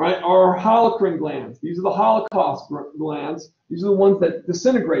 all right, are holocrine glands. These are the Holocaust glands. These are the ones that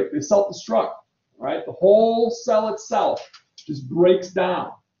disintegrate, they self-destruct, all right? The whole cell itself just breaks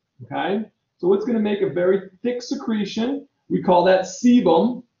down, okay? So it's going to make a very thick secretion. We call that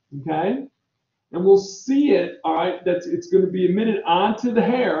sebum, okay? And we'll see it, all right, that it's going to be emitted onto the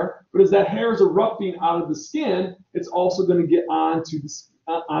hair, but as that hair is erupting out of the skin, it's also going to get onto the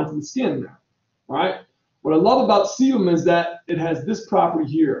skin there, all right? What I love about sebum is that it has this property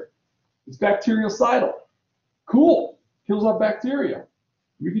here. It's bactericidal. Cool, kills off bacteria.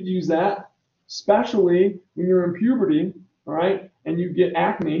 We could use that, especially when you're in puberty, all right, and you get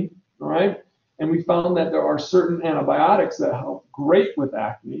acne, all right? And we found that there are certain antibiotics that help great with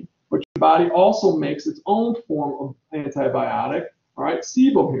acne, but your body also makes its own form of antibiotic, all right,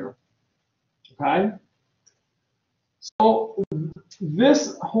 sebum here, okay? So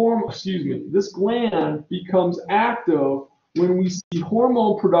this this gland becomes active when we see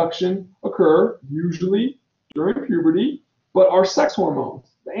hormone production occur, usually during puberty, but our sex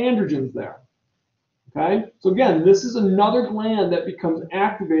hormones, the androgens there, okay? So again, this is another gland that becomes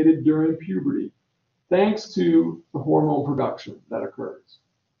activated during puberty, thanks to the hormone production that occurs,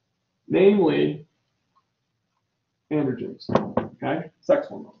 namely androgens, okay? Sex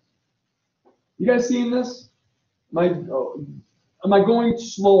hormones. You guys seeing this? Am I going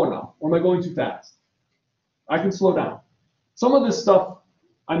slow enough, or am I going too fast? I can slow down. Some of this stuff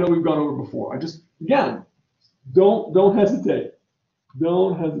I know we've gone over before. Again, don't hesitate.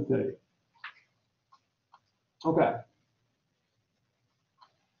 Don't hesitate. Okay.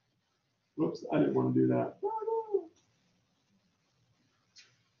 Whoops, I didn't want to do that.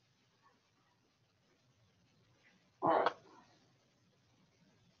 All right.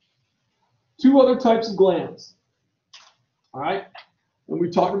 Two other types of glands. All right, and we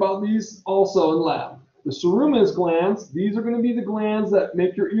talked about these also in lab. The cerumen glands, these are going to be the glands that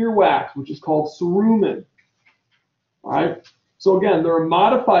make your ear wax, which is called cerumen. All right, so again, they're a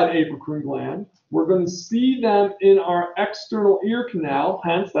modified apocrine gland. We're going to see them in our external ear canal,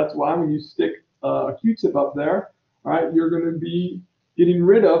 hence that's why when you stick a Q-tip up there, all right, you're going to be getting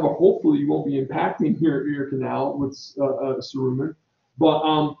rid of, or hopefully you won't be impacting your ear canal with cerumen, but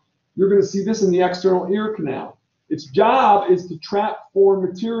you're going to see this in the external ear canal. Its job is to trap foreign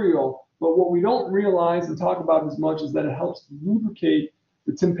material, but what we don't realize and talk about as much is that it helps to lubricate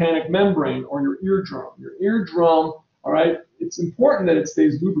the tympanic membrane or your eardrum. Your eardrum, all right, it's important that it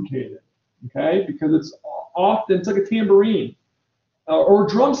stays lubricated, okay, because it's like a tambourine or a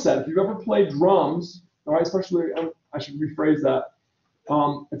drum set. If you've ever played drums, all right, especially, I should rephrase that,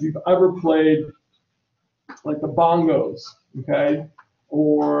 if you've ever played like the bongos, okay,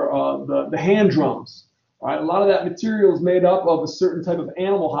 or the hand drums, All right, a lot of that material is made up of a certain type of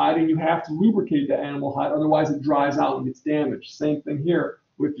animal hide, and you have to lubricate that animal hide, otherwise it dries out and gets damaged. Same thing here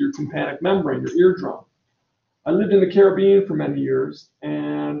with your tympanic membrane, your eardrum. I lived in the Caribbean for many years,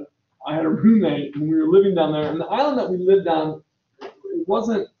 and I had a roommate when we were living down there. And the island that we lived on, it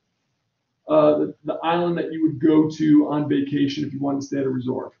wasn't the island that you would go to on vacation if you wanted to stay at a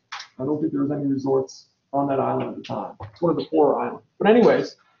resort. I don't think there was any resorts on that island at the time. It's one of the poorer islands. But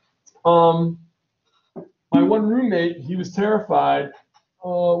anyways, my one roommate, he was terrified.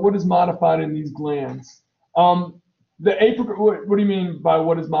 What is modified in these glands? The apical. What do you mean by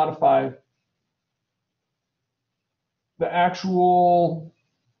what is modified? The actual.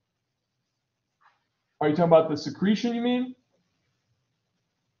 Are you talking about the secretion? You mean?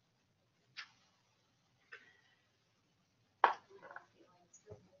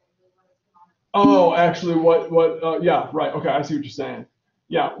 Oh, actually, yeah, right. Okay, I see what you're saying.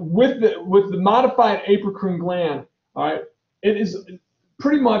 Yeah, with the modified apocrine gland, all right, it is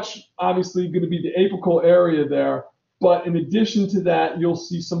pretty much obviously going to be the apical area there, but in addition to that, you'll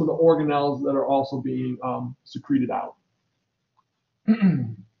see some of the organelles that are also being secreted out.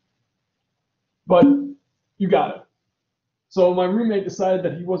 But you got it. So my roommate decided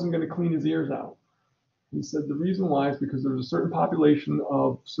that he wasn't going to clean his ears out. He said the reason why is because there's a certain population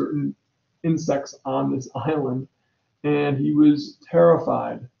of certain insects on this island, and he was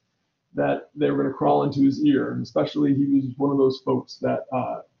terrified that they were going to crawl into his ear. And especially he was one of those folks that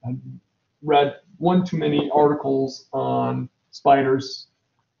had read one too many articles on spiders.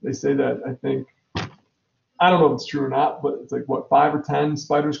 They say that, I think, I don't know if it's true or not, but it's like, what, 5 or 10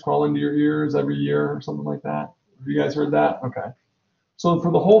 spiders crawl into your ears every year or something like that? Have you guys heard that? Okay. So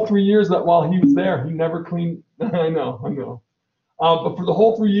for the whole 3 years that while he was there, he never cleaned. I know. But for the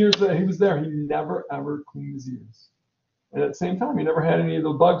whole 3 years that he was there, he never, ever cleaned his ears. And at the same time, he never had any of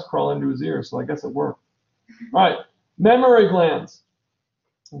the bugs crawl into his ears, so I guess it worked. All right, mammary glands.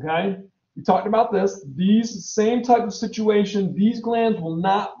 Okay, we talked about this. These same type of situation, these glands will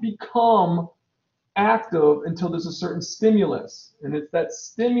not become active until there's a certain stimulus. And it's that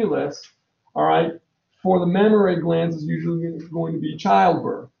stimulus, all right, for the mammary glands is usually going to be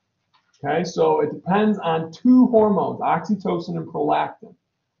childbirth. Okay, so it depends on 2 hormones, oxytocin and prolactin.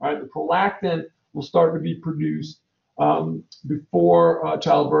 All right, the prolactin will start to be produced before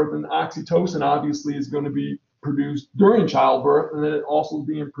childbirth, and oxytocin obviously is going to be produced during childbirth, and then it also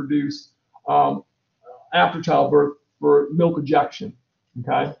being produced after childbirth for milk ejection.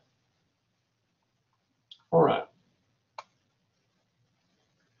 Okay. All right.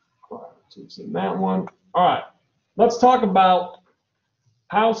 So it's in that one. All right. Let's talk about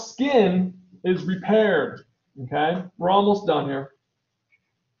how skin is repaired. Okay. We're almost done here.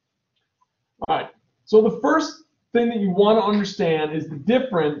 All right. So the first thing that you want to understand is the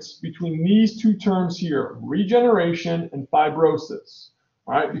difference between these 2 terms here, regeneration and fibrosis.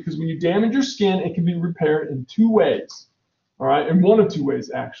 All right, because when you damage your skin, it can be repaired in 2 ways. All right, in one of 2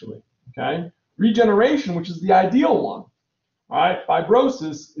 ways actually. Okay, regeneration, which is the ideal one. All right,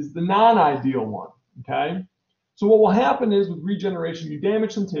 fibrosis is the non-ideal one. Okay, so what will happen is with regeneration, you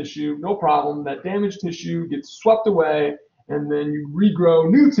damage some tissue, no problem. That damaged tissue gets swept away, and then you regrow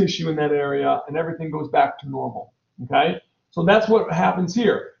new tissue in that area, and everything goes back to normal. Okay, so that's what happens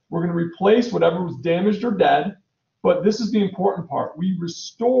here. We're going to replace whatever was damaged or dead, but this is the important part. We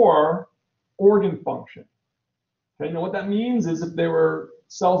restore organ function. Okay, now what that means is if there were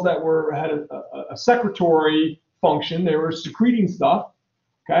cells that had a secretory function, they were secreting stuff.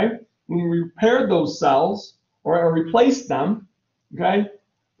 Okay, when we repaired those cells or replaced them, okay,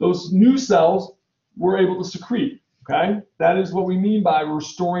 those new cells were able to secrete. Okay, that is what we mean by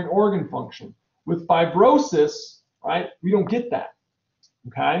restoring organ function. With fibrosis, right, we don't get that.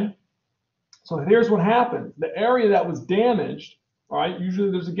 Okay, so here's what happens. The area that was damaged, all right, usually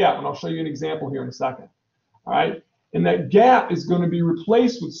there's a gap, and I'll show you an example here in a second. All right, and that gap is going to be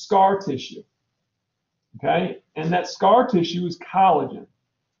replaced with scar tissue. Okay, and that scar tissue is collagen.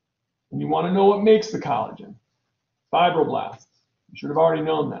 And you want to know what makes the collagen? Fibroblasts. You should have already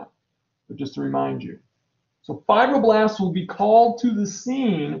known that, but just to remind you. So fibroblasts will be called to the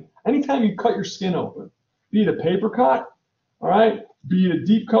scene anytime you cut your skin open, be it a paper cut, all right, be it a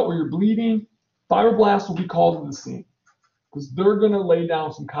deep cut where you're bleeding, fibroblasts will be called to the scene because they're going to lay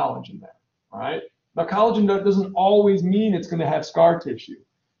down some collagen there, all right? Now, collagen doesn't always mean it's going to have scar tissue.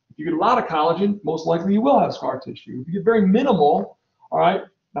 If you get a lot of collagen, most likely you will have scar tissue. If you get very minimal, all right,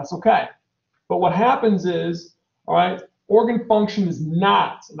 that's okay. But what happens is, all right, organ function is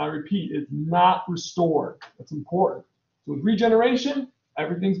not, and I repeat, it's not restored. That's important. So with regeneration,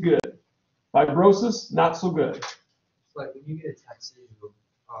 everything's good. Fibrosis, not so good. Like when you get a tattoo,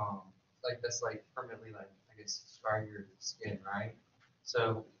 like that's like permanently like I guess scarring your skin, right?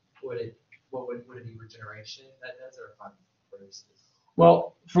 So would it be regeneration that does or fibrosis?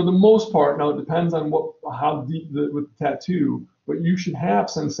 Well, for the most part, now it depends on how deep with the tattoo, but you should have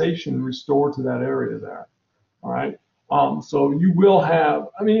sensation restored to that area there. All right. So you will have,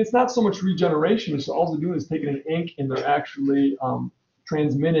 I mean, it's not so much regeneration, it's all they're doing is taking an ink and they're actually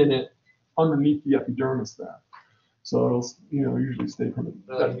transmitting it underneath the epidermis there. So it'll, usually stay permanent.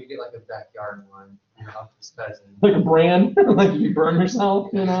 So like if you get like a backyard one, off this cousin. Like a brand, like if you burn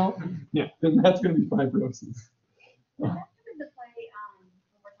yourself, yeah, then that's going to be fibrosis. Does that come into play when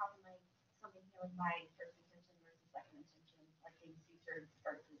we're talking like something healing by first intention versus second intention, like things future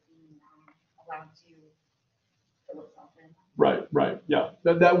starts to being allowed to fill itself in? Right, yeah,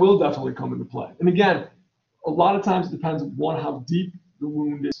 that will definitely come into play. And again, a lot of times it depends on how deep the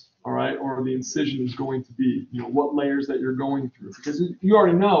wound is, all right, or the incision is going to be, what layers that you're going through. Because you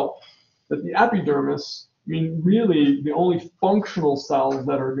already know that the epidermis, I mean, really the only functional cells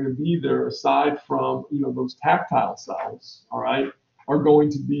that are going to be there aside from, those tactile cells, all right, are going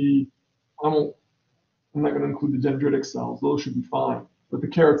to be, I'm not going to include the dendritic cells, those should be fine, but the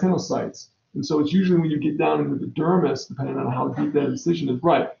keratinocytes. And so it's usually when you get down into the dermis, depending on how deep that incision is,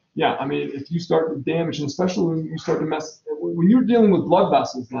 right, yeah, I mean, if you start to damage, and especially when you start to when you're dealing with blood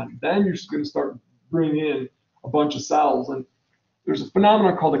vessels, then you're going to start bringing in a bunch of cells. And there's a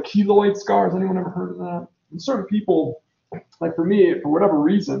phenomenon called a keloid scar. Has anyone ever heard of that? And certain people, like for me, for whatever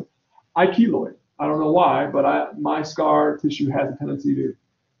reason, I keloid. I don't know why, but my scar tissue has a tendency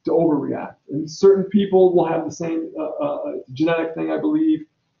to overreact. And certain people will have the same genetic thing, I believe.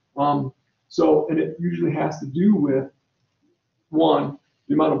 And it usually has to do with, one,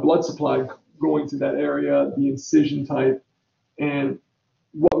 the amount of blood supply going to that area, the incision type, and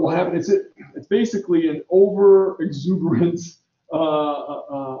what will happen is it's basically an over exuberant,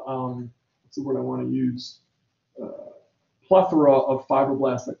 what's the word I want to use, plethora of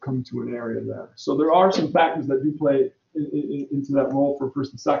fibroblasts that come to an area there. So there are some factors that do play into that role for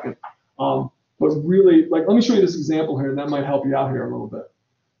first and second. But really, like, let me show you this example here, and that might help you out here a little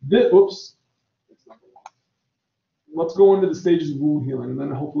bit. Oops. Let's go into the stages of wound healing, and then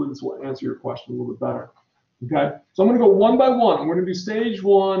hopefully this will answer your question a little bit better. Okay, so I'm going to go one by one. I'm going to do stage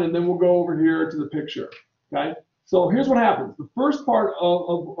one, and then we'll go over here to the picture. Okay, so here's what happens. The first part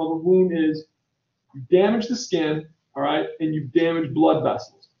of a wound is you damage the skin, all right, and you damage blood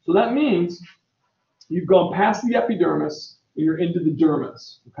vessels. So that means you've gone past the epidermis and you're into the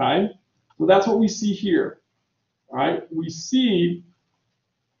dermis. Okay, so that's what we see here. All right, we see,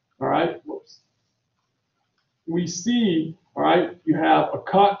 all right, whoops. We see, all right, you have a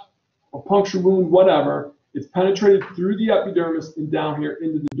cut, a puncture wound, whatever. It's penetrated through the epidermis and down here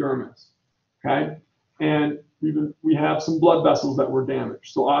into the dermis, okay? And we have some blood vessels that were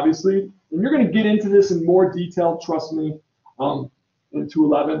damaged. So obviously, and you're going to get into this in more detail, trust me, in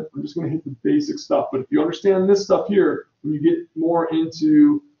 211. I'm just going to hit the basic stuff. But if you understand this stuff here, when you get more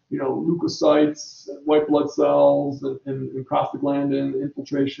into, leukocytes, and white blood cells, and prostaglandin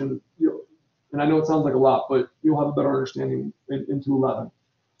infiltration, and I know it sounds like a lot, but you'll have a better understanding in 211.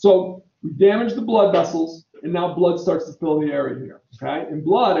 So we damage the blood vessels, and now blood starts to fill the area here, okay? And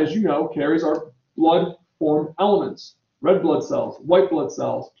blood, as you know, carries our blood-formed elements, red blood cells, white blood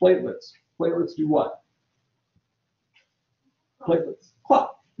cells, platelets. Platelets do what? Platelets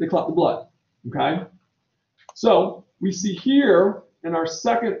clot. They clot the blood, okay? So we see here in our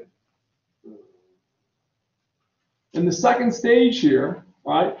in the second stage here,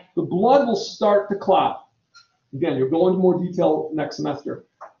 all right, the blood will start to clot. Again, you'll go into more detail next semester.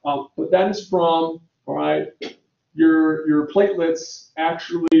 But that is from, all right, your platelets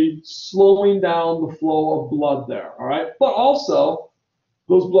actually slowing down the flow of blood there, all right? But also,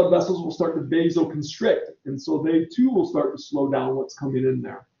 those blood vessels will start to vasoconstrict, and so they too will start to slow down what's coming in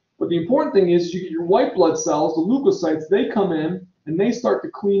there. But the important thing is you get your white blood cells, the leukocytes, they come in and they start to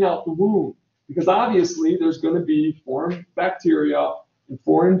clean out the wound, because obviously there's going to be foreign bacteria and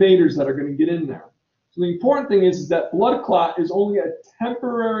foreign invaders that are going to get in there. So the important thing is that blood clot is only a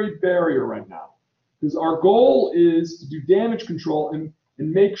temporary barrier right now, because our goal is to do damage control and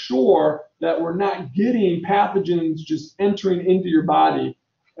make sure that we're not getting pathogens just entering into your body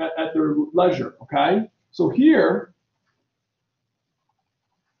at their leisure, okay? So here,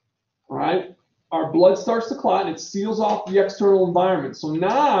 all right, our blood starts to clot and it seals off the external environment. So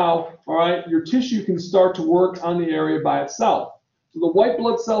now, all right, your tissue can start to work on the area by itself. So the white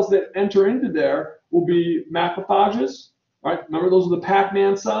blood cells that enter into there will be macrophages, all right? Remember, those are the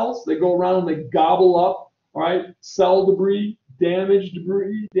Pac-Man cells. They go around and they gobble up, all right, cell debris, damaged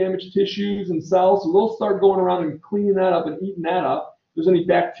tissues and cells. So they'll start going around and cleaning that up and eating that up. there's any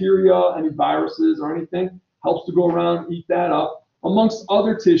bacteria, any viruses or anything, helps to go around, eat that up, amongst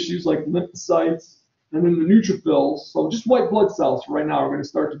other tissues like lymphocytes and then the neutrophils. So just white blood cells right now are going to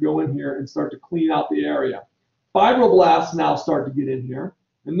start to go in here and start to clean out the area. Fibroblasts now start to get in here,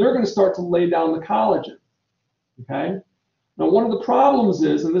 and they're going to start to lay down the collagen. Okay? Now, one of the problems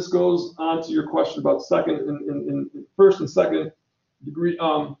is, and this goes on to your question about first and second degree,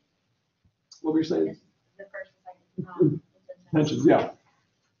 what were you saying? The first and second Tensions, yeah.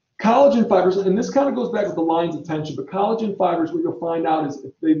 Collagen fibers, and this kind of goes back with the lines of tension, but collagen fibers, what you'll find out is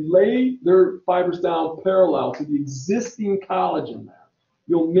if they lay their fibers down parallel to the existing collagen there,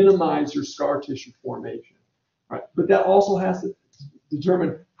 you'll minimize your scar tissue formation. Right? But that also has to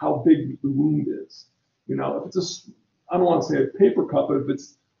determine how big the wound is. You know, if it's I don't want to say a paper cut, but if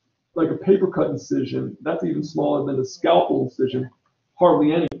it's like a paper cut incision, that's even smaller than a scalpel incision,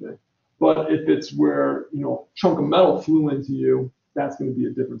 hardly anything. But if it's where, you know, a chunk of metal flew into you, that's going to be a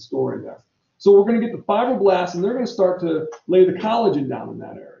different story there. So we're going to get the fibroblasts, and they're going to start to lay the collagen down in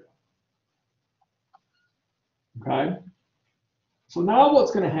that area. Okay? So now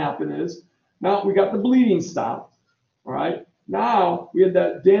what's going to happen is, now we got the bleeding stopped, all right? Now we had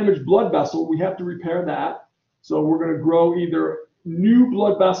that damaged blood vessel. We have to repair that. So we're going to grow either new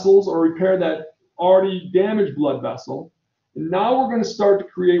blood vessels or repair that already damaged blood vessel. And now we're going to start to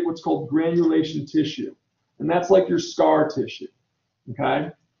create what's called granulation tissue. And that's like your scar tissue,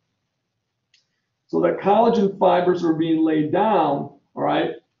 okay? So that collagen fibers are being laid down, all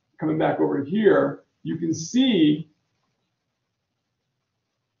right? Coming back over here, you can see,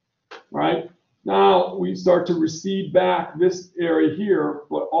 right? Now we start to recede back this area here,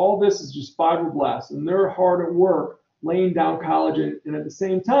 but all this is just fibroblasts, and they're hard at work laying down collagen. And at the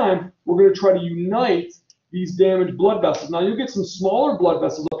same time, we're going to try to unite these damaged blood vessels. Now you'll get some smaller blood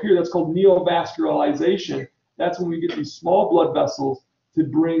vessels up here. That's called neovascularization. That's when we get these small blood vessels to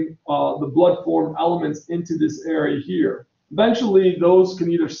bring the blood-formed elements into this area here. Eventually, those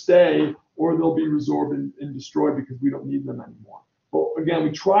can either stay or they'll be resorbed and destroyed because we don't need them anymore. But again,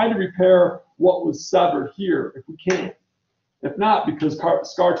 we try to repair what was severed here if we can. If not, because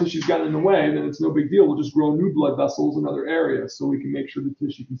scar tissue's gotten in the way, then it's no big deal. We'll just grow new blood vessels in other areas so we can make sure the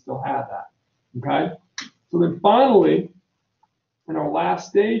tissue can still have that. Okay? So then finally, in our last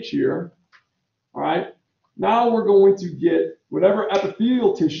stage here, all right, now we're going to get whatever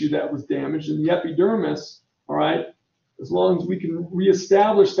epithelial tissue that was damaged in the epidermis, all right, as long as we can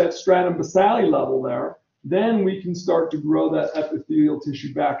reestablish that stratum basale level there, then we can start to grow that epithelial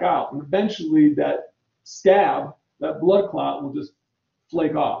tissue back out. And eventually that scab, that blood clot, will just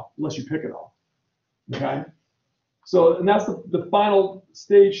flake off unless you pick it off, okay? So, and that's the final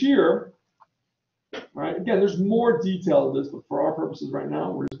stage here. All right, again, there's more detail to this, but for our purposes right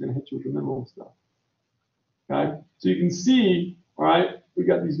now, we're just going to hit you with the minimum stuff. Okay, so you can see, all right, we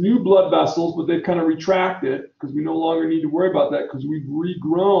got these new blood vessels, but they've kind of retracted because we no longer need to worry about that because we've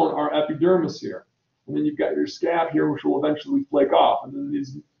regrown our epidermis here. And then you've got your scab here, which will eventually flake off. And then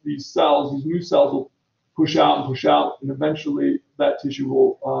these cells, these new cells will push out, and eventually that tissue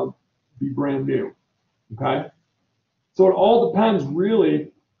will be brand new. Okay, so it all depends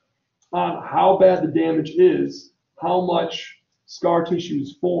really on how bad the damage is, how much scar tissue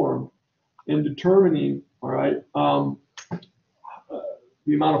is formed, and determining, all right,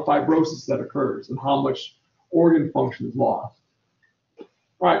 the amount of fibrosis that occurs and how much organ function is lost. All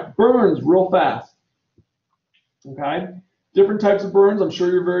right, burns real fast. Okay, different types of burns. I'm sure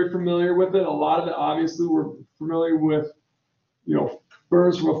you're very familiar with it. A lot of it, obviously, we're familiar with, you know,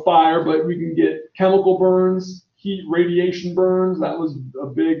 burns from a fire, but we can get chemical burns, heat radiation burns. That was a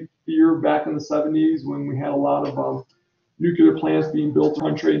big fear back in the 70s when we had a lot of nuclear plants being built in the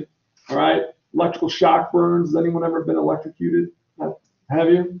country. All right, electrical shock burns. Has anyone ever been electrocuted? Have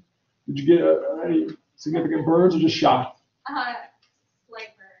you? Did you get any significant burns or just shocked? Slight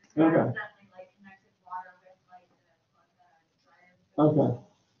burn. Okay. Definitely like connected water with like the dryer. Okay.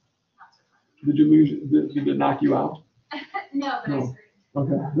 Not so fun. Did you lose? Did it knock you out? No, but I No.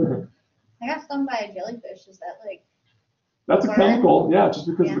 screamed. Okay. I got stung by a jellyfish. Is that like That's a burn? chemical. Yeah, just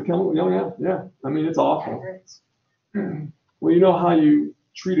because of Yeah. the chemical. Oh, yeah. I mean, it's that awful. hurts? Well, you know how you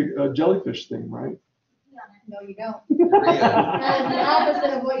treat a jellyfish thing, right? No, you don't. Real. That is the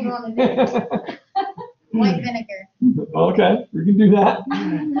opposite of what you want to do. White vinegar. Okay, we can do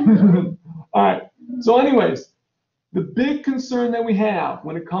that. All right. So anyways, the big concern that we have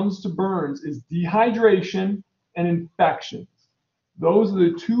when it comes to burns is dehydration and infections. Those are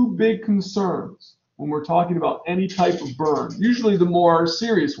the two big concerns when we're talking about any type of burn. Usually the more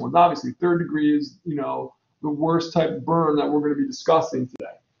serious ones, obviously third degree is, you know, the worst type of burn that we're going to be discussing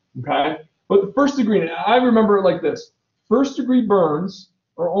today. Okay? But the first degree, I remember it like this. First degree burns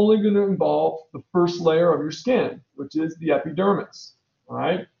are only going to involve the first layer of your skin, which is the epidermis. All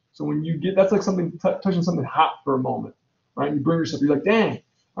right. So when you get, that's like something touching something hot for a moment, right? You burn yourself. You're like, dang.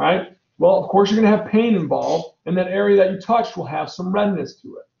 All right. Well, of course, you're going to have pain involved, and that area that you touched will have some redness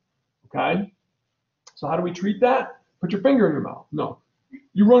to it. Okay. So how do we treat that? Put your finger in your mouth. No.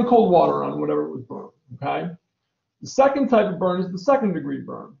 You run cold water on whatever was burned. Okay. The second type of burn is the second degree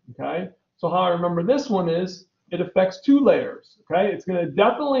burn. Okay. So how I remember this one is it affects two layers. Okay. It's going to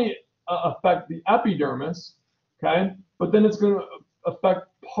definitely affect the epidermis. Okay. But then it's going to affect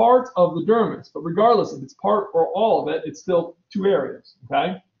part of the dermis. But regardless if it's part or all of it, it's still two areas.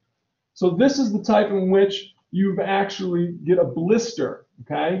 Okay. So this is the type in which you've actually get a blister.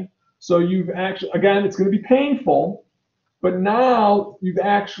 Okay. So you've actually, again, it's going to be painful, but now you've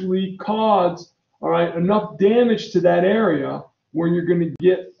actually caused, all right, enough damage to that area where you're going to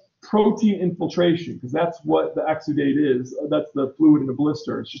get protein infiltration, because that's what the exudate is. That's the fluid in the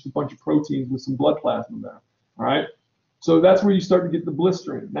blister. It's just a bunch of proteins with some blood plasma there. All right. So that's where you start to get the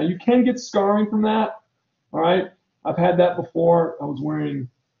blistering. Now you can get scarring from that. All right. I've had that before. I was wearing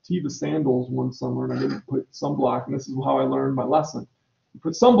Teva sandals one summer and I didn't put sunblock, and this is how I learned my lesson. You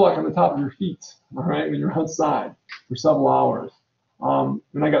put sunblock on the top of your feet, all right, when you're outside for several hours.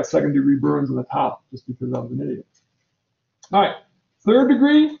 And I got second degree burns on the top just because I was an idiot. All right, third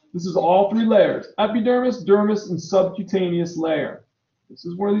degree, this is all three layers: epidermis, dermis, and subcutaneous layer. This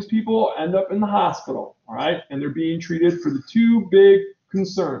is where these people end up in the hospital, all right, and they're being treated for the two big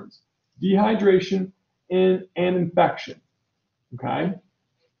concerns: dehydration and infection, okay?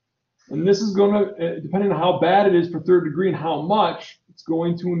 And this is going to, depending on how bad it is for third degree and how much, it's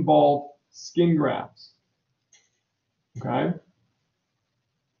going to involve skin grafts, okay?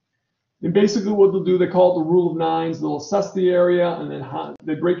 And basically what they'll do, they call it the rule of nines. They'll assess the area, and then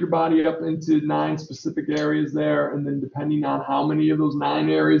they break your body up into 9 specific areas there, and then depending on how many of those 9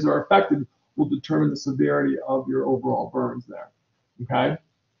 areas are affected will determine the severity of your overall burns there, okay?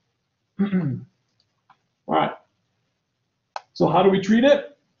 All right, so how do we treat it?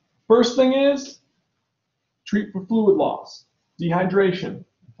 First thing is treat for fluid loss, dehydration.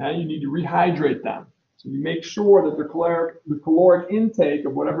 Okay, you need to rehydrate them. So you make sure that the caloric intake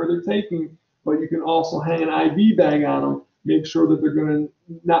of whatever they're taking, but you can also hang an IV bag on them, make sure that they're going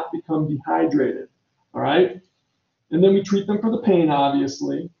to not become dehydrated. All right, and then we treat them for the pain,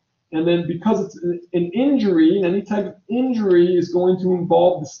 obviously. And then because it's an injury, and any type of injury is going to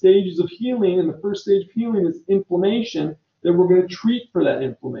involve the stages of healing, and the first stage of healing is inflammation, then we're going to treat for that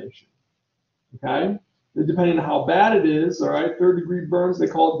inflammation, okay? And depending on how bad it is, all right, third degree burns, they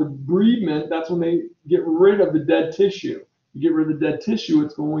call it debridement. That's when they get rid of the dead tissue. You get rid of the dead tissue,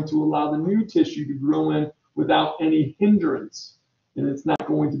 it's going to allow the new tissue to grow in without any hindrance, and it's not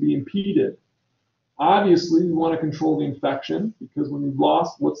going to be impeded. Obviously, you want to control the infection, because when you've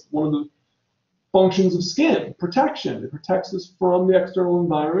lost what's one of the functions of skin, protection. It protects us from the external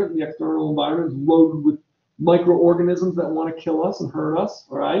environment, and the external environment is loaded with microorganisms that want to kill us and hurt us,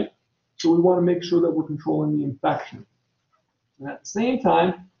 all right? So we want to make sure that we're controlling the infection. And at the same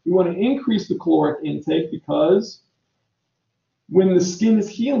time, we want to increase the caloric intake, because when the skin is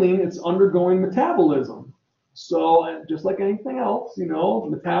healing, it's undergoing metabolism. So just like anything else, you know,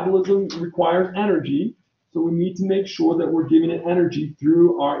 metabolism requires energy. So we need to make sure that we're giving it energy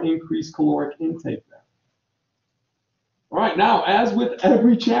through our increased caloric intake there. All right, now, as with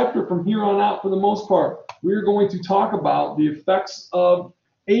every chapter from here on out, for the most part, we're going to talk about the effects of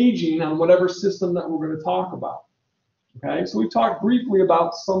aging on whatever system that we're going to talk about. Okay, so we talked briefly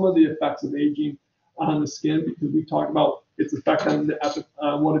about some of the effects of aging on the skin, because we talked about its effect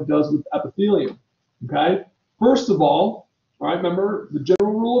on what it does with epithelium. Okay, first of all right, remember the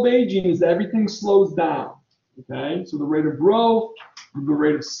general rule of aging is that everything slows down. Okay, so the rate of growth, the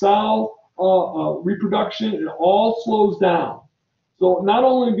rate of cell reproduction, it all slows down. So not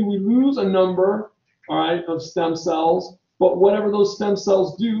only do we lose a number, all right, of stem cells, but whatever those stem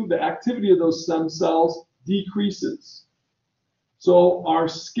cells do, the activity of those stem cells decreases. So our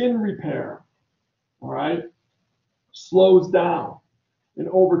skin repair, all right, slows down. And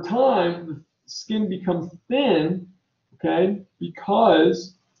over time, the skin becomes thin, okay,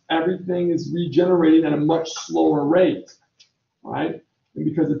 because everything is regenerating at a much slower rate, right? And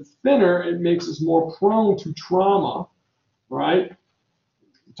because it's thinner, it makes us more prone to trauma, right?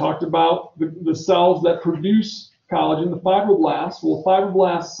 We talked about the cells that produce collagen, the fibroblasts. Well,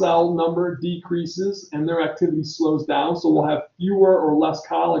 fibroblast cell number decreases and their activity slows down, so we'll have fewer or less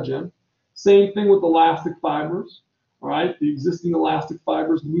collagen. Same thing with elastic fibers, all right? The existing elastic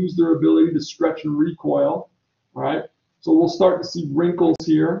fibers lose their ability to stretch and recoil, all right? So we'll start to see wrinkles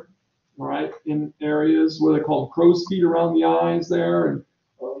here, all right, in areas where they call them crow's feet around the eyes there, and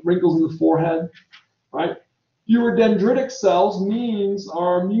wrinkles in the forehead, right? Fewer dendritic cells means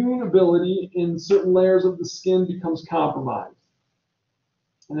our immune ability in certain layers of the skin becomes compromised.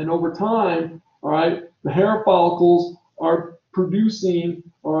 And then over time, all right, the hair follicles are producing,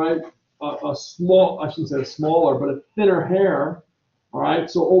 all right, a small, I shouldn't say a smaller, but a thinner hair, all right?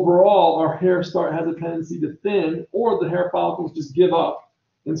 So overall, our hair has a tendency to thin, or the hair follicles just give up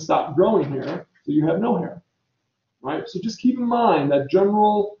and stop growing hair, so you have no hair, right? So just keep in mind that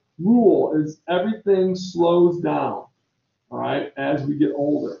general rule is everything slows down, all right, as we get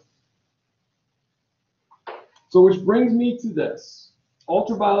older. So which brings me to this,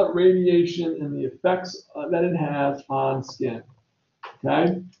 ultraviolet radiation and the effects that it has on skin,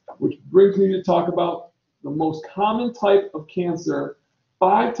 okay? Which brings me to talk about the most common type of cancer,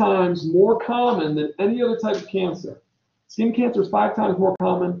 5 times more common than any other type of cancer. Skin cancer is 5 times more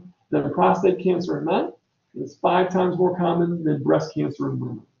common than prostate cancer in men, and it's 5 times more common than breast cancer in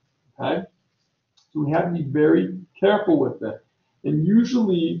women. Okay? So we have to be very careful with it. And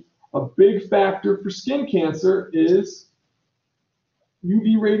usually a big factor for skin cancer is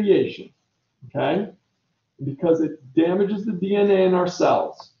UV radiation, okay? Because it damages the DNA in our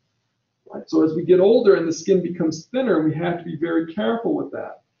cells. Right? So as we get older and the skin becomes thinner, we have to be very careful with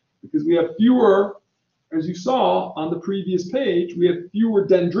that. Because we have fewer, as you saw on the previous page, we have fewer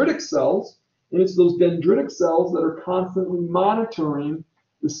dendritic cells, and it's those dendritic cells that are constantly monitoring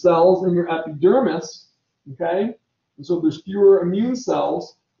the cells in your epidermis, okay? And so if there's fewer immune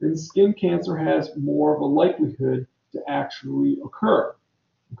cells, then skin cancer has more of a likelihood to actually occur,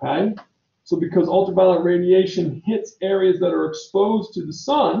 okay? So because ultraviolet radiation hits areas that are exposed to the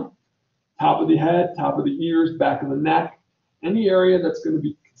sun, top of the head, top of the ears, back of the neck, any area that's going to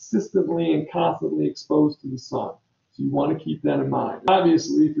be consistently and constantly exposed to the sun. So you want to keep that in mind.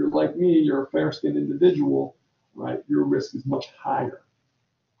 Obviously, if you're like me, you're a fair-skinned individual, right, your risk is much higher.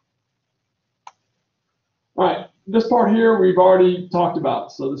 All right, this part here we've already talked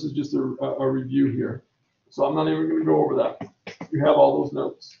about, so this is just a review here. So I'm not even going to go over that. You have all those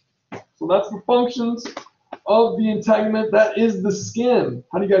notes. So that's the functions of the integument. That is the skin.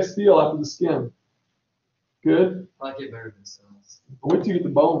 How do you guys feel after the skin? Good? I like it better than cells. Wait till you get the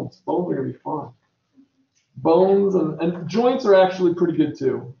bones. Bones are going to be fun. Bones and joints are actually pretty good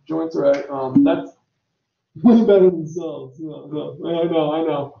too. Joints are, that's way better than cells. Yeah, I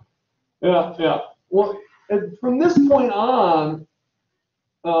know. Yeah. Well, and from this point on,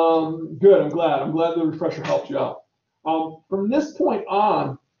 good, I'm glad the refresher helped you out. From this point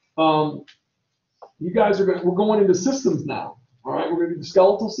on, you guys we're going into systems now. All right, we're going to do the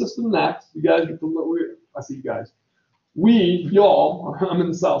skeletal system next. You guys get to, I see you guys. Y'all, I'm in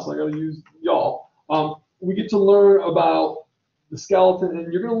the South, so I got to use y'all. We get to learn about the skeleton,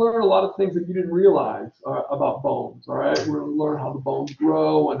 and you're going to learn a lot of things that you didn't realize about bones. All right, we're going to learn how the bones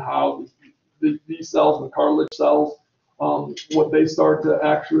grow and how these cells and the cartilage cells, what they start to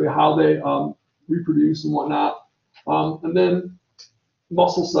actually, how they reproduce and whatnot. And then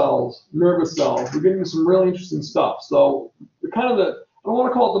muscle cells, nervous cells. We're getting some really interesting stuff. So the I don't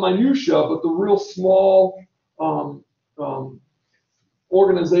want to call it the minutia, but the real small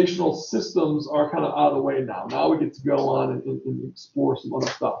organizational systems are kind of out of the way now. Now we get to go on and explore some other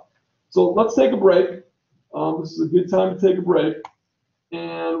stuff. So let's take a break. This is a good time to take a break.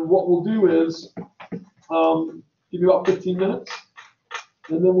 And what we'll do is give you about 15 minutes,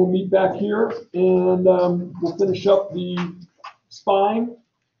 and then we'll meet back here, and we'll finish up the spine,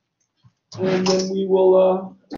 and then we will